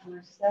back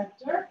for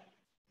center.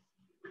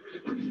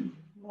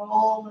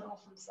 Roll a little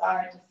from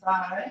side to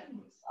side,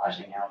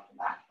 massaging out the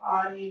back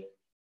body,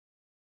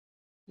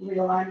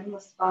 realigning the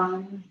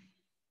spine.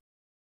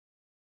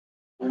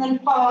 And then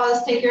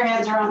pause, take your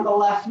hands around the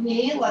left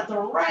knee, let the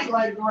right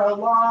leg grow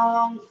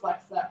long,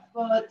 flex that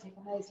foot, take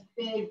a nice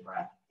big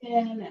breath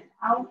in and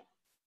out.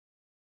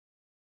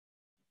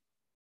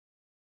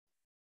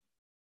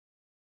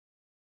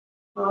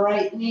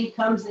 Right knee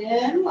comes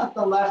in, let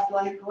the left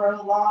leg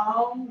grow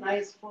long,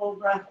 nice full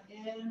breath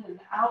in and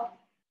out.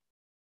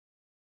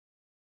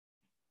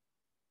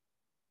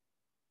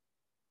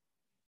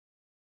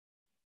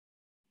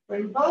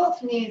 Bring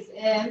both knees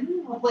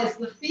in, we'll place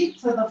the feet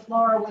to the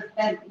floor with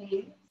bent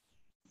knees.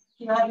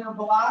 You have your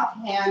block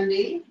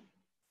handy.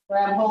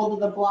 Grab hold of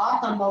the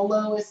block on the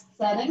lowest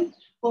setting.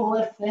 We'll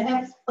lift the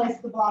hips, place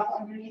the block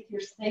underneath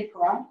your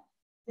sacrum.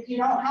 If you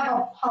don't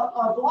have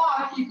a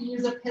block, you can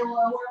use a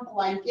pillow or a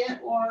blanket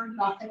or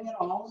nothing at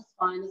all is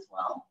fine as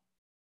well.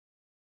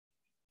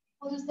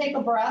 We'll just take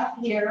a breath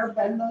here,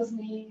 bend those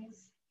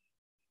knees.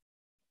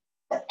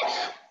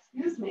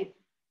 Excuse me.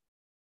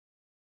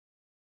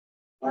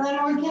 And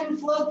then we can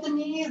float the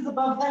knees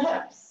above the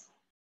hips.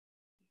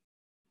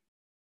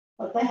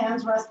 Let the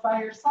hands rest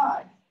by your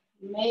side.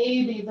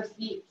 Maybe the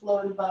feet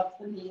float above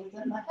the knees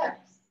and the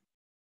hips.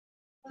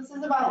 This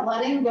is about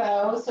letting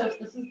go. So if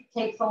this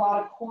takes a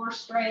lot of core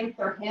strength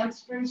or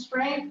hamstring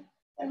strength,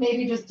 then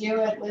maybe just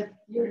do it with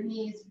your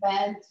knees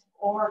bent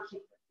or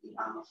keep the feet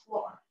on the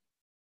floor.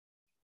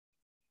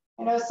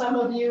 I know some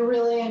of you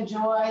really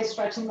enjoy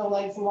stretching the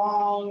legs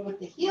long with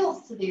the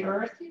heels to the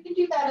earth. You can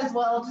do that as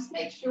well. Just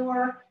make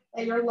sure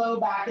that your low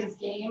back is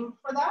game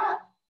for that.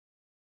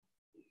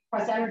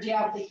 Press energy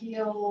out the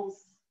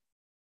heels.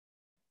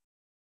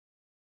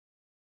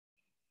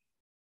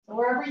 So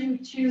wherever you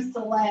choose to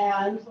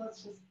land,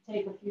 let's just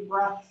take a few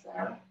breaths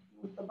there.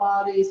 Let the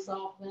body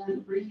soften,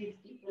 breathe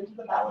deep into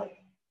the belly.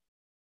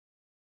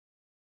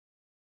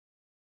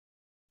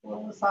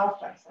 Little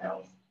soft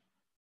exhales.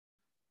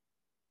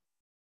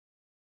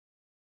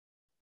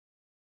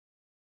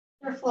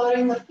 You're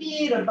floating the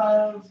feet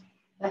above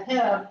the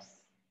hips.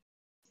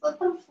 Just let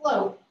them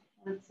float.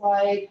 It's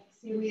like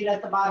seaweed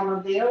at the bottom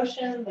of the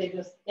ocean. They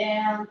just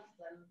dance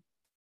and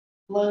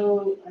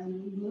float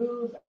and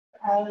move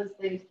as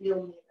they feel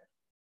needed.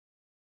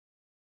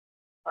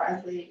 Or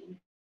as they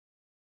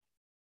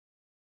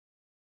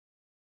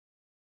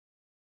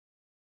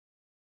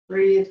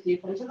breathe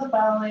deep into the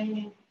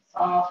belly,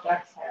 soft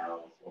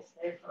exhales. We'll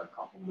stay for a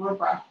couple more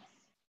breaths.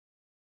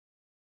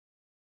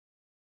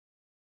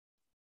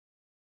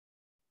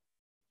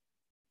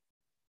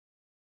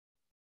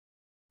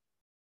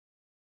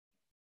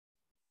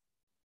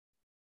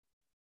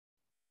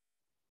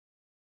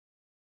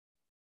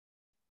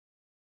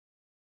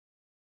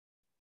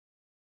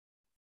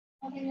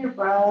 Letting your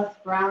breath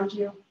ground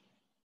you.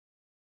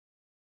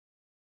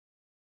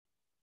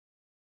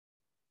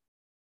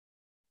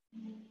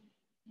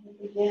 And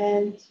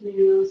begin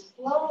to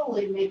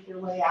slowly make your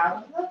way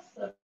out of this.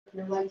 So if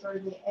your legs are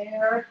in the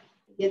air,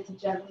 you get to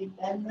gently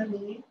bend the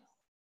knees.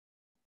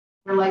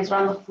 Your legs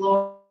are on the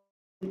floor,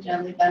 you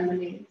gently bend the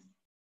knees.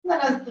 And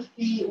then as the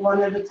feet,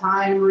 one at a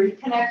time,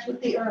 reconnect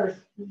with the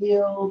earth.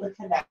 Feel the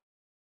connection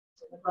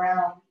to the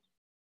ground.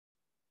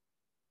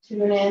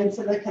 Tune in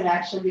to the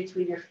connection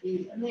between your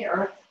feet and the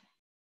earth.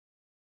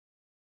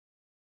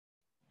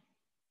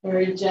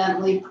 Very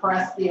gently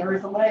press the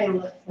earth away,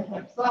 lift the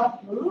hips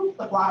up, move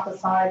the block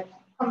aside.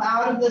 Come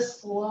out of this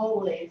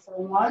slowly. So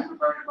one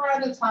vertebra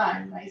at a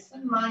time, nice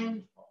and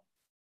mindful.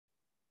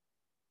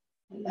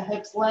 And the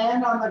hips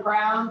land on the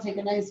ground. Take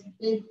a nice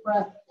big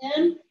breath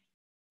in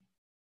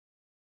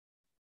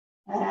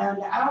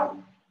and out.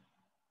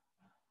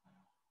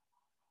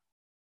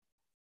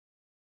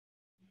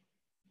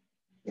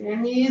 Bring your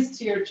knees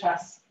to your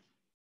chest.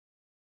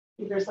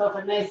 Give yourself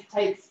a nice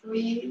tight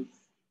squeeze.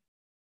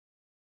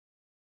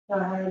 Go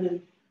ahead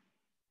and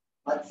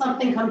let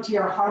something come to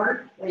your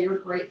heart that you're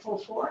grateful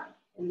for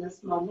in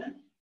this moment.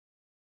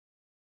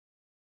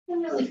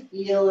 And really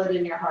feel it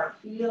in your heart.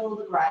 Feel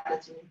the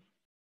gratitude.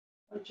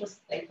 Don't just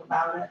think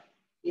about it.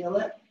 Feel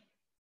it.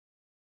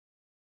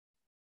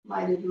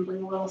 Might even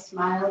bring a little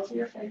smile to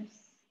your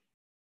face.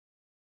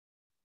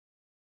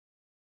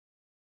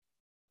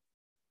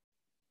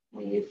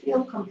 When you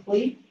feel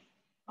complete,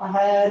 go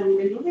ahead and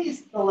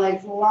release the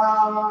legs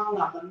long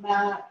on the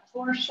mat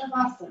for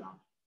Shavasana.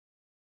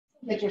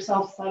 Get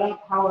yourself set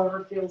up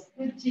however feels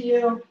good to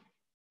you.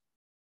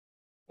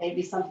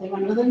 Maybe something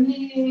under the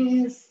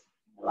knees,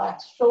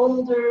 relax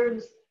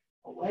shoulders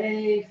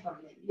away from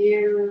the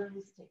ears,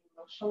 taking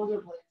those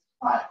shoulder blades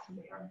flat to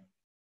the earth.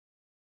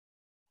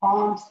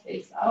 Palms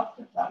face up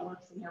if that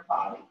works in your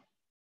body.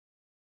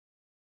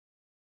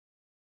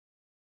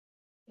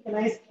 Take a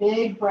nice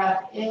big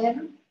breath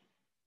in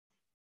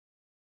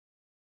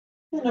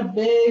and a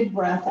big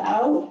breath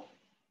out.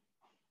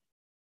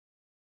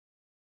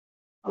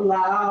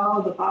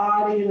 Allow the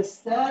body to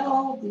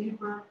settle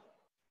deeper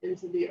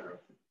into the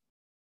earth.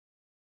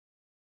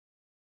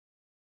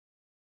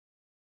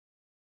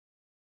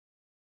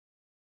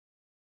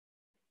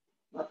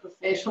 Let the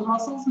facial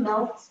muscles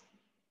melt.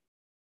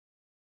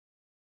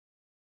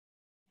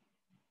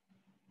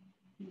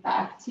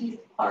 Back teeth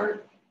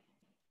part.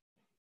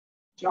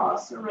 Jaw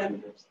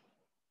surrenders.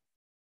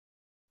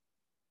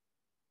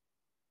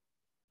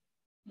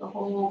 The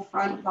whole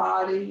front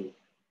body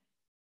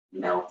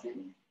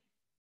melting.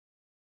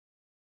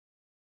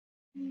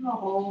 And the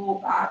whole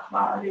back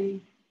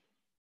body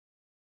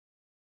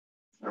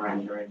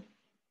surrendering.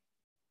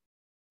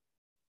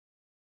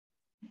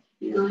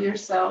 Feel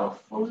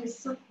yourself fully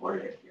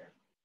supported here.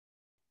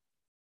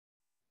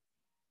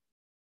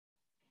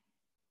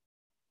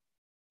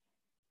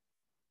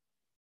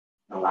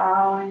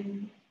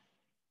 Allowing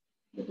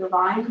the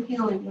divine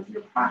healing of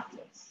your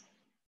practice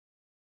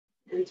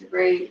to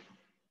integrate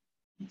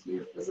into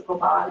your physical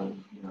body,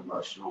 your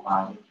emotional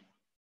body,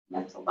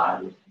 mental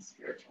body, and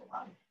spiritual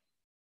body.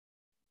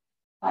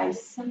 By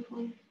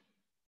simply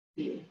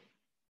being.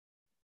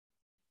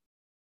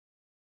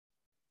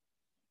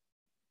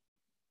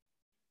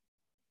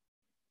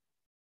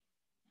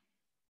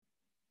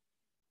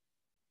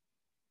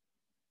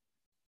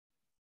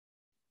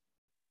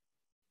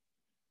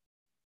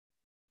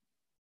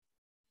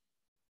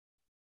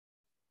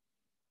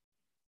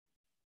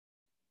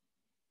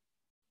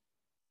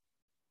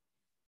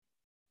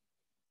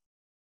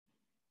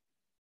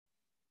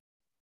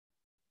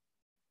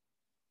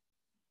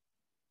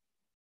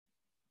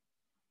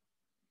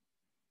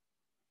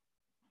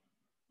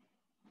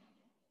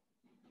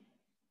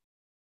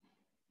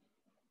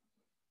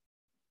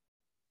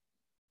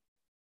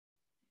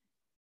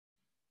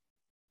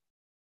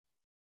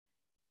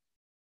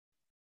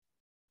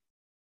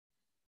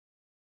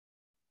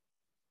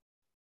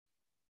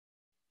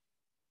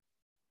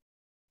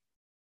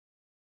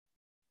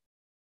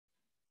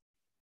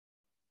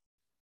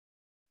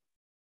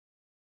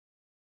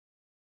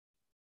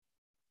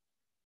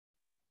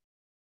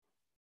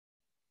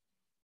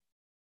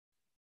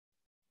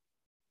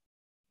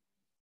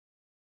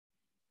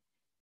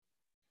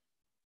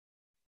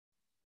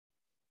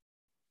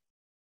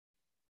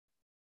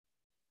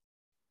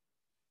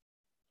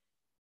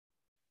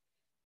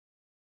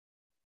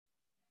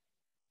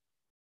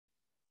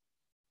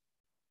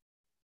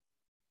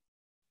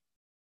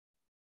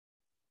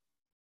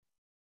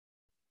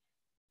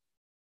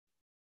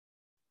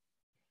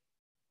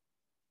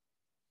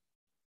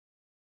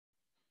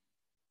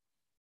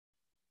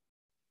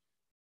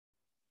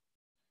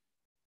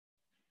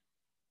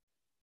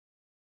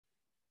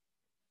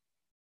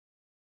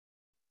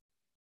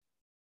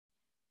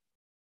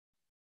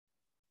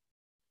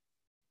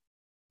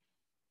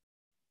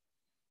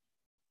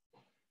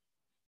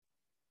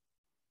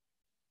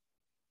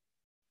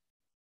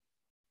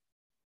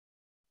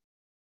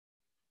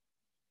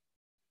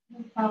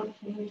 Without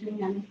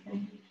changing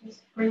anything,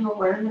 just bring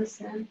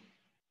awareness in.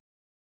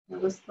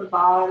 Notice the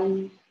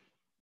body,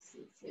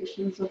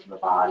 sensations of the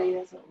body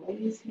as it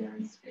lays here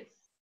in space.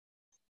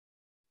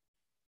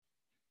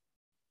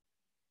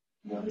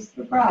 Notice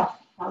the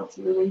breath, how it's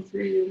moving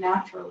through you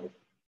naturally.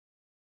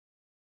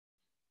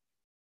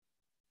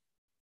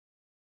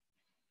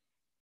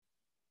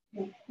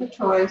 Make the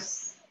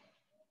choice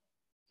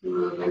to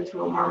move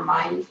into a more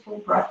mindful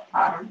breath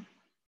pattern.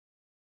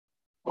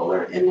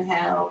 Fuller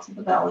inhale to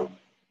the belly.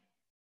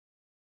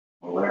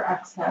 Fuller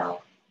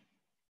exhale.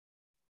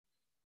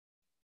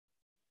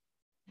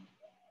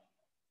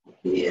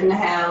 The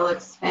inhale,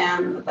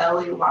 expand the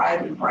belly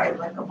wide and bright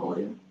like a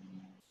balloon.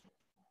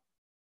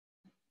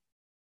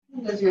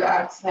 And as you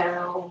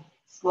exhale,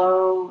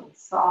 slow and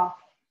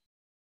soft.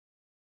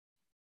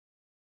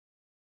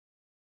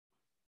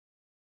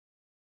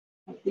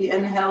 Let the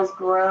inhales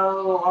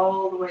grow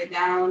all the way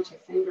down to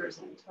fingers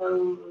and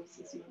toes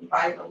as you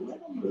invite a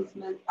little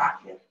movement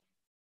back in.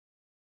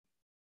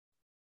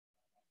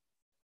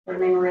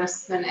 Turning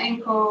wrists and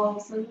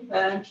ankles and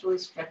eventually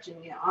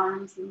stretching the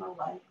arms and the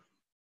legs.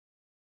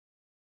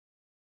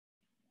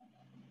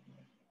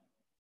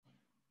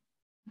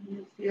 And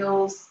it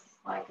feels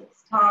like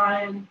it's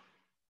time.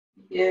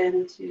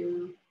 Begin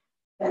to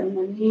bend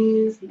the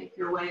knees, make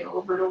your way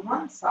over to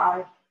one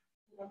side.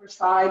 Whatever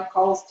side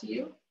calls to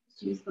you,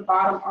 just use the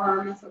bottom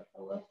arm as a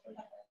pillow for the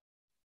head.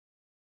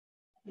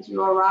 As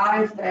you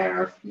arrive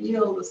there,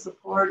 feel the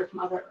support of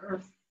Mother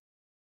Earth.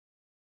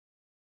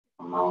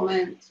 A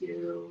moment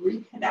to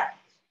reconnect.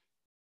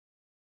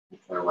 If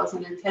there was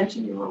an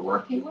intention you were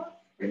working with,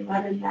 bring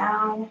that in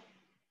now.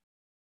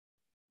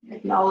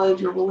 Acknowledge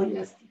your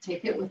willingness to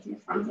take it with you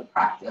from the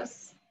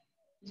practice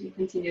as you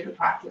continue to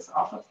practice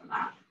off of the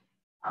mat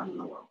out in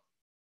the world.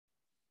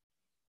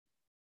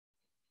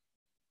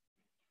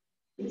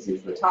 Please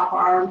use the top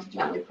arm to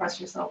gently press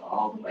yourself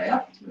all the way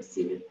up to a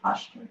seated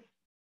posture.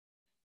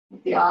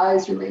 Let the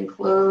eyes remain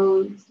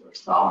closed or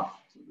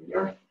soft to the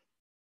earth.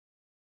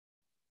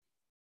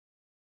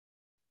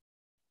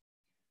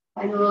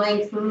 And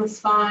lengthen the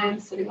spine,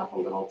 sitting up a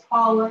little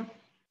taller.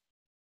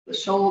 The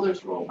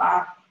shoulders roll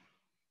back.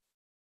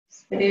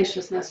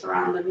 Spaciousness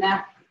around the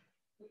neck,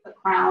 with the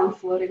crown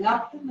floating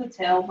up and the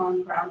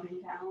tailbone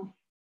grounding down.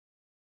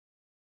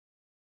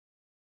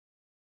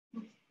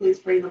 Please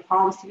bring the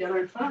palms together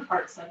in front of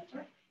heart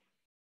center.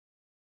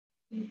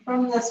 And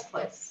from this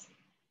place,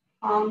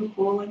 calm,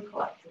 cool, and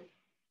collected,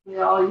 we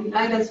all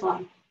unite as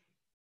one.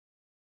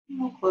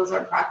 And we'll close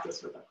our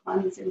practice with a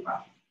cleansing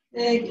breath.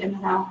 Big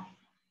inhale.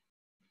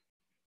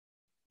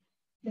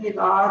 Big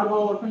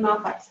audible open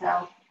mouth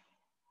exhale.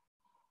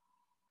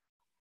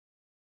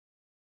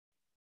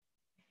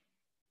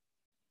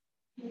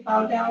 We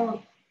bow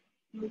down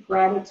with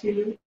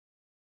gratitude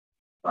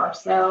for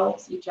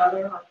ourselves, each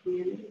other, our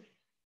community.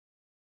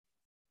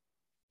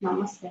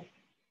 Namaste.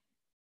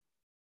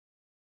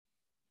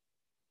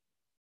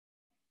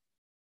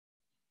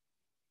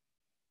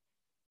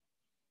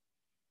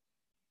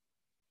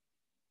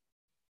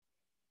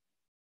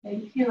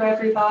 Thank you,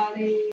 everybody.